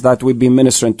 Muslims that we'd be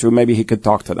ministering to. Maybe he could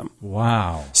talk to them.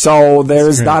 Wow. So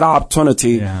there's that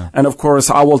opportunity. Yeah. And of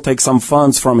course, I will take some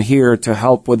funds from here to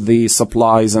help with the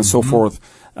supplies and so forth.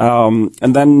 And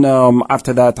then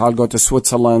after that, I'll go to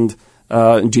Switzerland,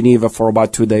 in Geneva for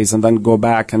about 2 days, and then go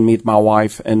back and meet my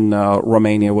wife in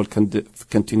Romania. We'll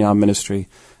continue our ministry,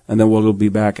 and then we'll be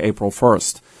back April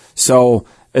 1st. So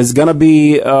it's going to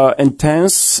be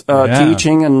intense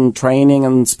teaching and training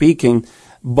and speaking,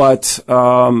 but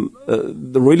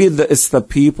it's the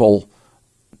people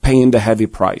paying the heavy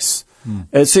price.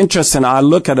 It's interesting. I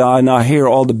look at it and I hear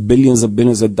all the billions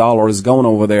of dollars going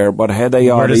over there, but here they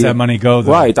are. Where does that money go,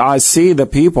 though? Right. I see the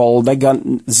people, they got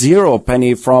 0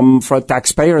 penny for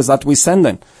taxpayers that we send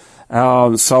in.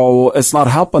 So it's not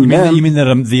helping them. You mean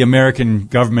that the American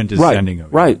government is sending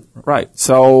over? Right.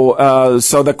 So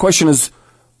the question is,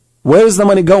 where is the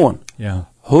money going? Yeah.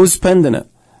 Who's spending it?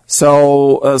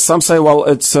 So some say, well,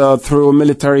 it's through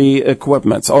military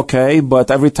equipment. Okay, but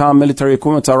every time military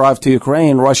equipment arrives to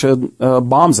Ukraine, Russia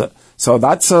bombs it. So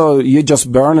that's you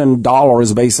just burning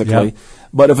dollars basically. Yep.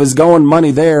 But if it's going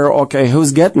money there, okay,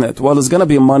 who's getting it? Well, it's going to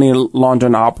be a money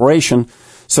laundering operation.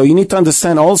 So you need to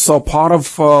understand also part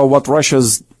of what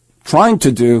Russia's trying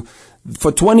to do.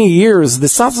 For 20 years,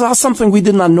 this is something we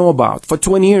did not know about. For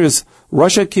 20 years,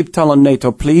 Russia kept telling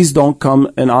NATO, please don't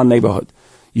come in our neighborhood.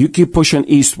 You keep pushing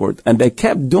eastward. And they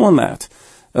kept doing that.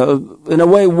 In a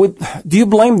way, do you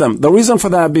blame them? The reason for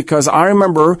that, because I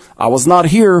remember, I was not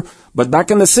here, but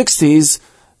back in the 60s,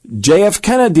 J.F.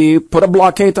 Kennedy put a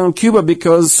blockade on Cuba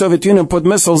because Soviet Union put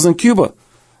missiles in Cuba.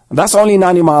 That's only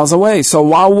 90 miles away. So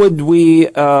why would we,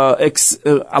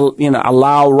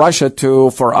 allow Russia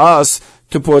for us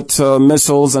to put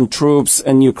missiles and troops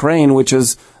in Ukraine, which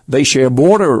is they share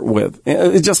border with?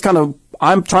 It's just kind of,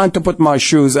 I'm trying to put my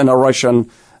shoes in a Russian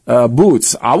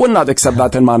boots. I would not accept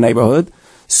that in my neighborhood.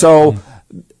 So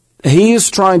he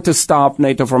is trying to stop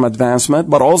NATO from advancement,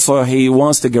 but also he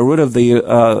wants to get rid of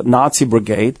the Nazi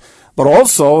brigade, but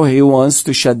also he wants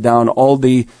to shut down all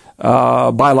the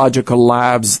biological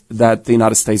labs that the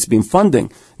United States has been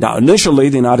funding. Now, initially,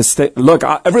 the United States, look,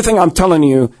 everything I'm telling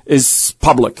you is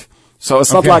public. So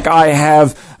it's not like I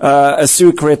have a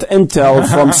secret intel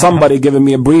from somebody giving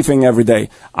me a briefing every day.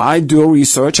 I do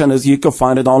research, and as you can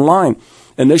find it online.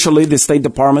 Initially, the State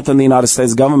Department and the United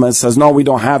States government says, no, we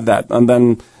don't have that. And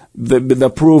then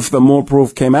the more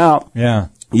proof came out.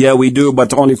 Yeah, we do,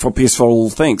 but only for peaceful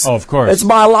things. Oh, of course. It's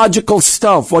biological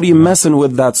stuff. What are you messing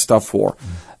with that stuff for?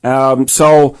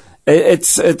 So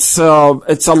it's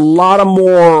a lot of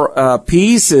more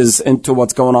pieces into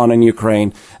what's going on in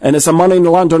Ukraine, and it's a money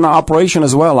laundering operation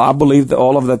as well. I believe that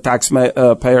all of the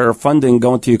taxpayer funding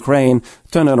going to Ukraine,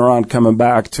 turning around, coming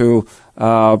back to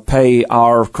pay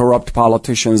our corrupt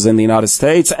politicians in the United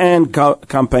States and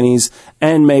companies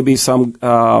and maybe some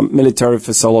military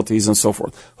facilities and so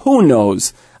forth. Who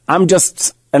knows? I'm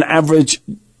just an average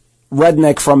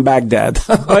redneck from Baghdad.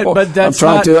 But that's I'm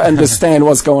trying to understand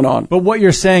what's going on. But what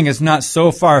you're saying is not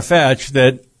so far-fetched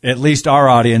that at least our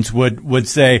audience would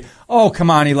say, oh,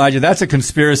 come on, Elijah, that's a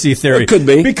conspiracy theory. It could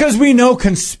be. Because we know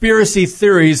conspiracy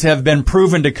theories have been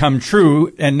proven to come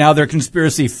true, and now they're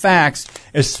conspiracy facts,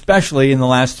 especially in the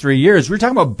last 3 years. We're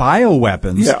talking about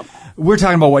bioweapons. Yeah. We're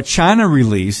talking about what China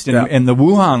released in the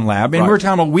Wuhan lab, and we're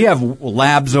talking about we have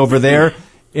labs over there.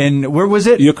 In, where was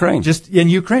it? Ukraine. Just in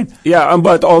Ukraine. Yeah,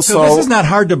 but also... So this is not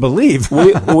hard to believe.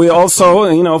 we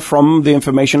also, from the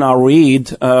information I read,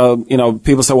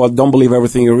 people say, well, don't believe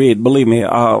everything you read. Believe me,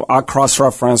 I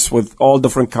cross-reference with all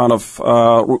different kind of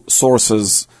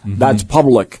sources. That's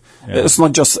public. Yeah. It's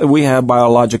not just, we have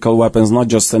biological weapons, not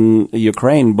just in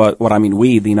Ukraine, but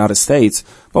the United States,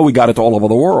 but we got it all over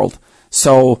the world.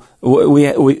 So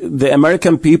the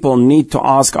American people need to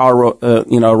ask our,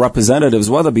 representatives,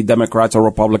 whether it be Democrats or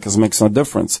Republicans, makes no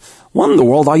difference. What in the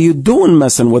world are you doing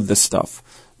messing with this stuff?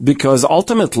 Because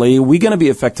ultimately, we're going to be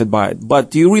affected by it.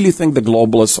 But do you really think the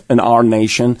globalists in our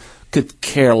nation could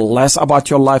care less about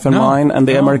your life and mine and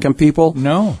the American people?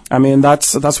 No. I mean,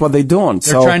 that's what they're doing.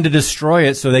 They're trying to destroy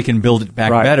it so they can build it back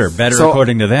better so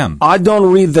according to them. I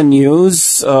don't read the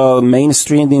news,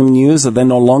 mainstream news. They're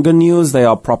no longer news. They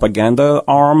are propaganda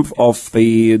arm of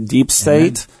the deep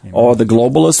state or the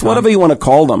globalists, whatever you want to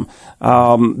call them.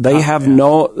 They have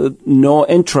no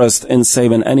interest in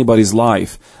saving anybody's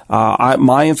life.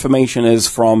 My information is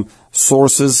from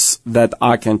sources that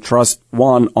I can trust,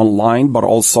 one, online, but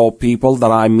also people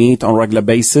that I meet on a regular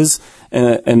basis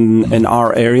in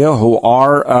our area who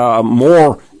are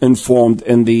more informed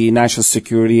in the national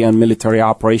security and military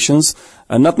operations.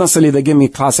 Not necessarily they give me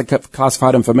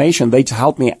classified information. They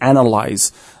help me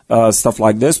analyze stuff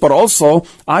like this, but also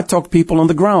I talk to people on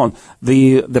the ground,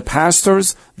 the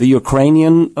pastors, the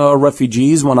Ukrainian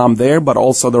refugees when I'm there, but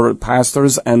also the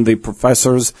pastors and the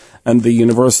professors and the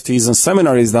universities and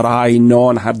seminaries that I know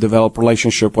and have developed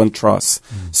relationship and trust.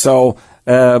 So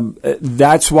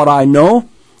that's what I know.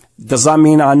 Does that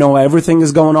mean I know everything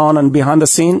is going on and behind the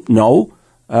scene? No.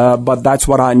 But that's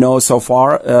what I know so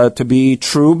far to be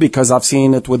true because I've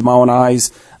seen it with my own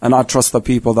eyes and I trust the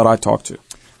people that I talk to.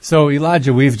 So,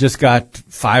 Elijah, we've just got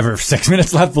 5 or 6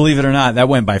 minutes left, believe it or not. That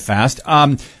went by fast.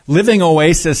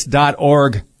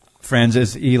 Livingoasis.org, friends,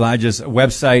 is Elijah's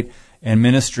website and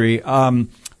ministry.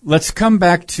 Let's come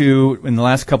back to, in the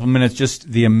last couple of minutes,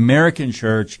 just the American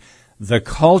church, the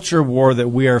culture war that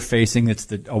we are facing.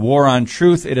 It's a war on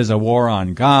truth. It is a war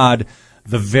on God,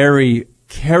 the very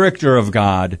character of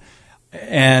God,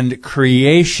 and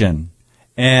creation.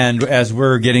 And as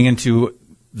we're getting into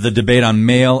the debate on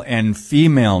male and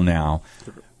female now.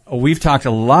 We've talked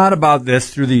a lot about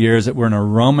this through the years, that we're in a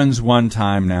Romans 1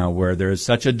 time now where there is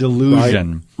such a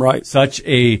delusion, such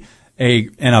an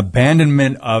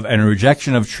abandonment of and a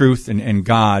rejection of truth and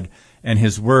God and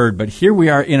His Word. But here we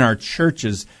are in our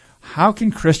churches. How can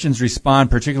Christians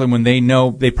respond, particularly when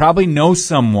they probably know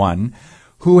someone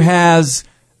who has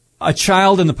a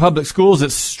child in the public schools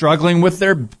that's struggling with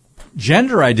their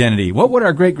gender identity? What would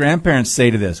our great-grandparents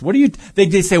say to this?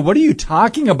 They say, what are you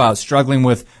talking about, struggling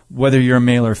with whether you're a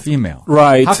male or female?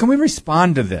 Right. How can we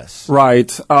respond to this?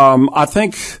 Right. I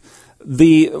think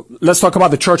let's talk about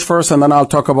the church first, and then I'll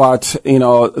talk about,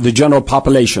 the general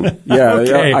population. Yeah.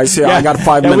 Okay. I see. Yeah. I got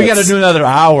 5 minutes. We got to do another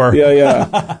hour.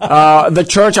 Yeah. The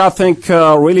church, I think,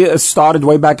 really started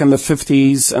way back in the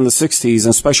 50s and the 60s,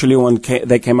 especially when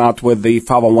they came out with the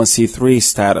 501c3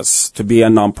 status to be a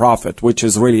nonprofit, which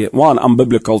is really, one,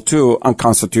 unbiblical, two,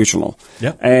 unconstitutional.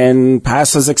 Yep. And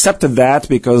pastors accepted that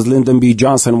because Lyndon B.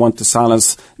 Johnson wanted to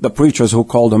silence the preachers who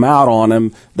called him out on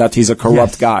him that he's a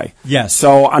corrupt guy. Yes.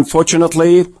 So, unfortunately,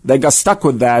 they got stuck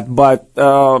with that, but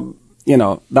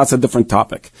that's a different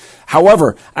topic.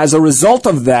 However, as a result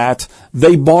of that,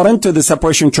 they bought into the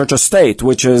separation church of state,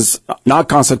 which is not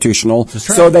constitutional. That's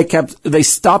right. So they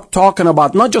stopped talking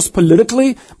about not just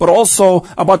politically, but also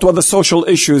about what the social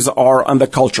issues are and the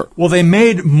culture. Well, they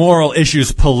made moral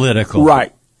issues political.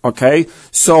 Right. Okay.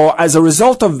 So as a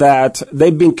result of that,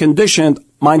 they've been conditioned,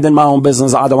 minding my own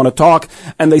business, I don't want to talk,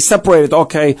 and they separated,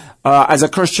 as a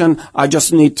Christian, I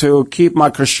just need to keep my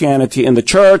Christianity in the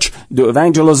church, do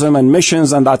evangelism and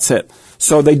missions, and that's it.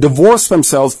 So they divorced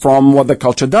themselves from what the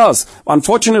culture does.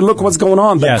 Unfortunately, look what's going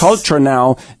on. The culture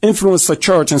now influences the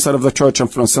church instead of the church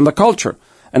influencing the culture.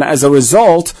 And as a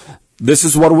result, this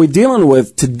is what we're dealing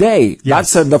with today.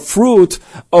 Yes. That's the fruit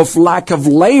of lack of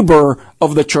labor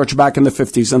of the church back in the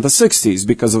 50s and the 60s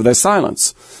because of their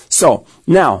silence. So,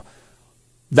 now,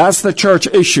 that's the church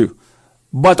issue.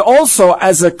 But also,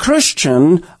 as a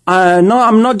Christian, I'm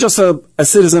not just a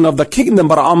citizen of the kingdom,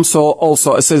 but I'm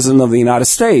also a citizen of the United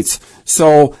States.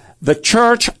 So, the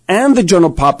church and the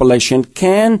general population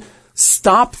can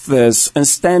stop this and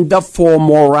stand up for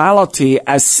morality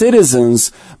as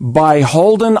citizens by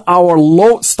holding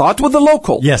start with the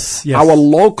local. Yes. Our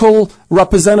local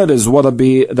representatives, whether it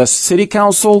be the city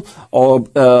council or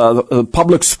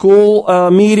public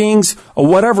school meetings or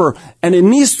whatever. And it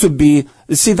needs to be,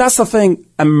 that's the thing,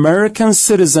 American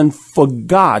citizens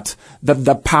forgot that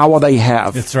the power they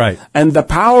have. That's right. And the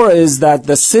power is that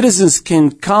the citizens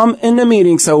can come in the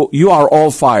meeting, so you are all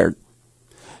fired.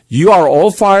 You are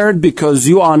all fired because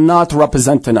you are not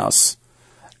representing us.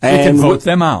 And you can vote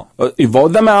them out. You vote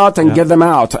them out and get them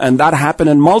out. And that happened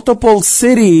in multiple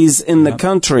cities in the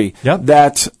country.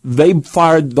 That they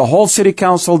fired the whole city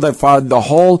council, they fired the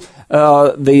whole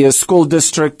the school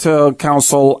district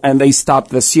council, and they stopped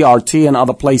the CRT and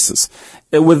other places.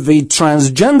 With the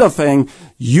transgender thing,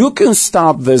 you can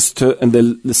stop this in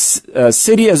the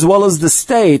city as well as the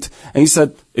state. And he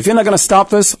said, if you're not going to stop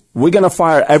this, we're going to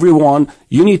fire everyone.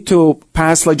 You need to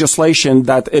pass legislation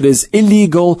that it is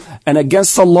illegal and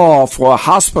against the law for a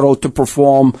hospital to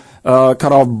perform cut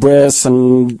off breasts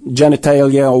and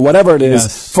genitalia or whatever it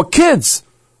is for kids.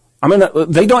 I mean,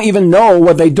 they don't even know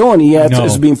what they're doing yet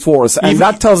is being forced. And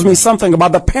that tells me something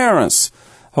about the parents.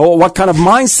 What kind of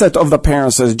mindset of the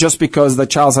parents is just because the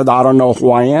child said, I don't know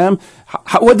who I am.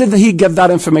 Where did he get that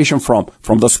information from?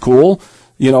 From the school?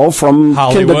 From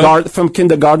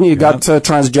kindergarten, you got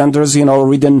transgenders,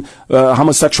 reading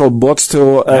homosexual books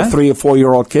to 3 or 4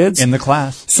 year old kids in the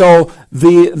class. So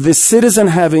the citizen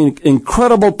having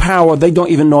incredible power they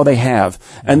don't even know they have,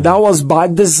 and that was by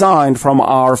design from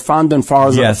our founding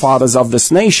fathers of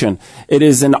this nation. It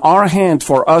is in our hand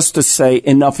for us to say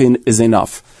enough is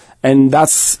enough, and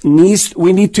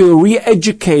we need to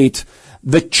re-educate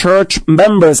the church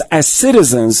members as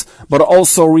citizens, but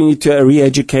also we need to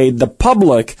re-educate the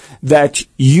public that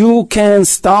you can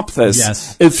stop this.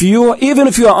 Yes. Even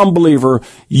if you're an unbeliever,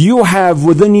 you have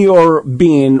within your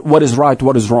being what is right,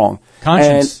 what is wrong.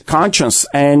 Conscience.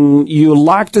 And you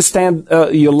like to stand,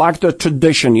 you like the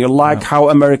tradition, you like how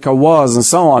America was and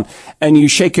so on. And you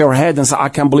shake your head and say, I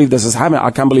can't believe this is happening. I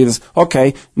can't believe this.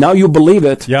 Okay. Now you believe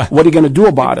it. Yeah. What are you going to do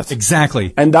about it?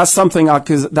 Exactly. And that's something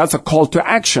that's a call to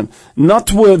action.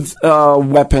 Not with,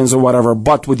 weapons or whatever,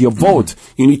 but with your vote.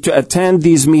 You need to attend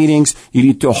these meetings. You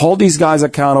need to hold these guys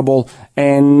accountable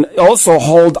and also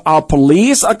hold our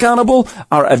police accountable,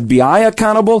 our FBI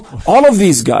accountable, all of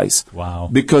these guys. Wow.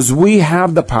 Because we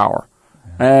have the power.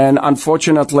 And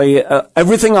unfortunately,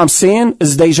 everything I'm seeing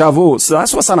is deja vu. So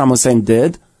that's what Saddam Hussein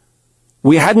did.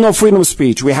 We had no freedom of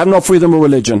speech. We had no freedom of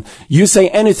religion. You say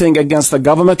anything against the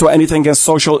government or anything against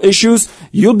social issues,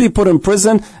 you'll be put in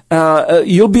prison.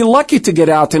 You'll be lucky to get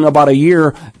out in about a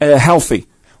year healthy.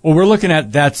 Well, we're looking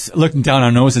down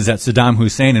our noses at Saddam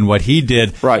Hussein and what he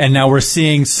did. Right. And now we're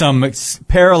seeing some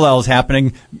parallels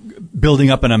happening, building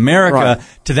up in America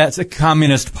to that's a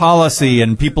communist policy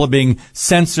and people are being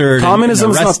censored.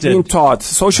 Communism is not being taught.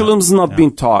 Socialism is not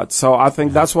being taught. So I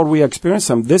think that's what we experience.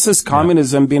 This is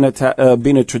communism being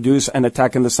introduced and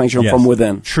attacking this nation from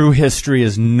within. True history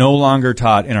is no longer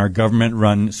taught in our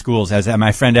government-run schools. As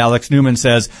my friend Alex Newman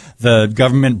says, the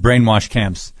government brainwash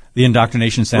camps. The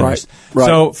indoctrination centers. Right.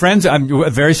 So, friends,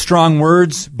 very strong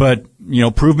words, but,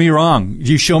 prove me wrong.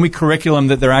 You show me curriculum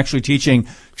that they're actually teaching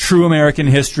true American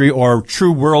history or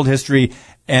true world history,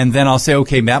 and then I'll say,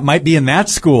 okay, that might be in that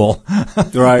school.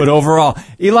 Right. But overall,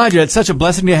 Elijah, it's such a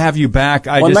blessing to have you back.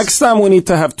 Next time we need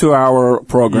to have 2-hour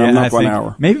program, not 1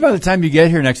 hour. Maybe by the time you get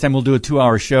here next time, we'll do a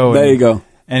 2-hour show. There you go.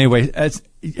 Anyway,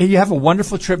 you have a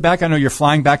wonderful trip back. I know you're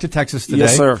flying back to Texas today.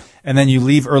 Yes, sir. And then you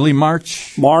leave early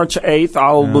March? March 8th,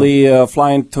 I'll be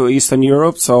flying to Eastern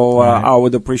Europe, so I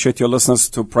would appreciate your listeners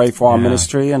to pray for our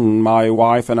ministry and my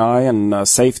wife and I, and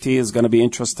safety is going to be an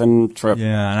interesting trip.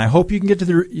 Yeah, and I hope you can get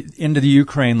to into the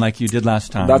Ukraine like you did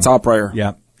last time. That's our prayer.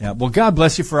 Yeah. Yeah. Well, God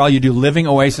bless you for all you do.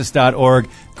 LivingOasis.org.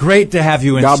 Great to have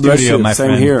you in studio, bless you. my Same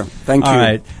friend. here. Thank you. All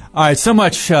right. So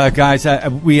much, guys.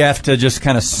 We have to just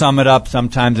kind of sum it up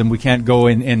sometimes, and we can't go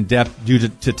in depth due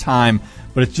to time,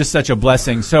 but it's just such a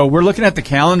blessing. So we're looking at the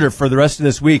calendar for the rest of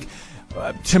this week.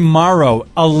 Tomorrow,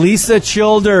 Elisa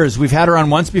Childers. We've had her on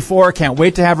once before. Can't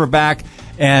wait to have her back.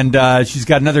 And she's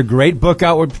got another great book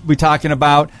out we'll be talking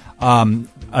about.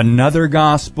 Another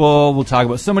gospel. We'll talk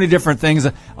about so many different things.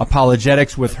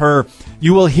 Apologetics with her.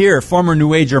 You will hear former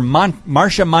New Ager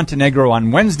Marcia Montenegro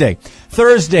on Wednesday.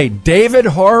 Thursday, David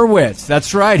Horowitz.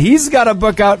 That's right. He's got a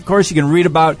book out. Of course, you can read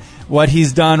about what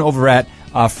he's done over at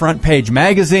Front Page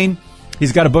Magazine.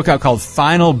 He's got a book out called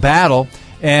Final Battle.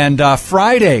 And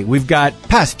Friday, we've got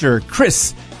Pastor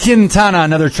Chris Quintana,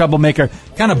 another troublemaker.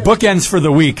 Kind of bookends for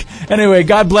the week. Anyway,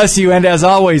 God bless you. And as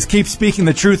always, keep speaking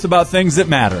the truth about things that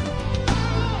matter.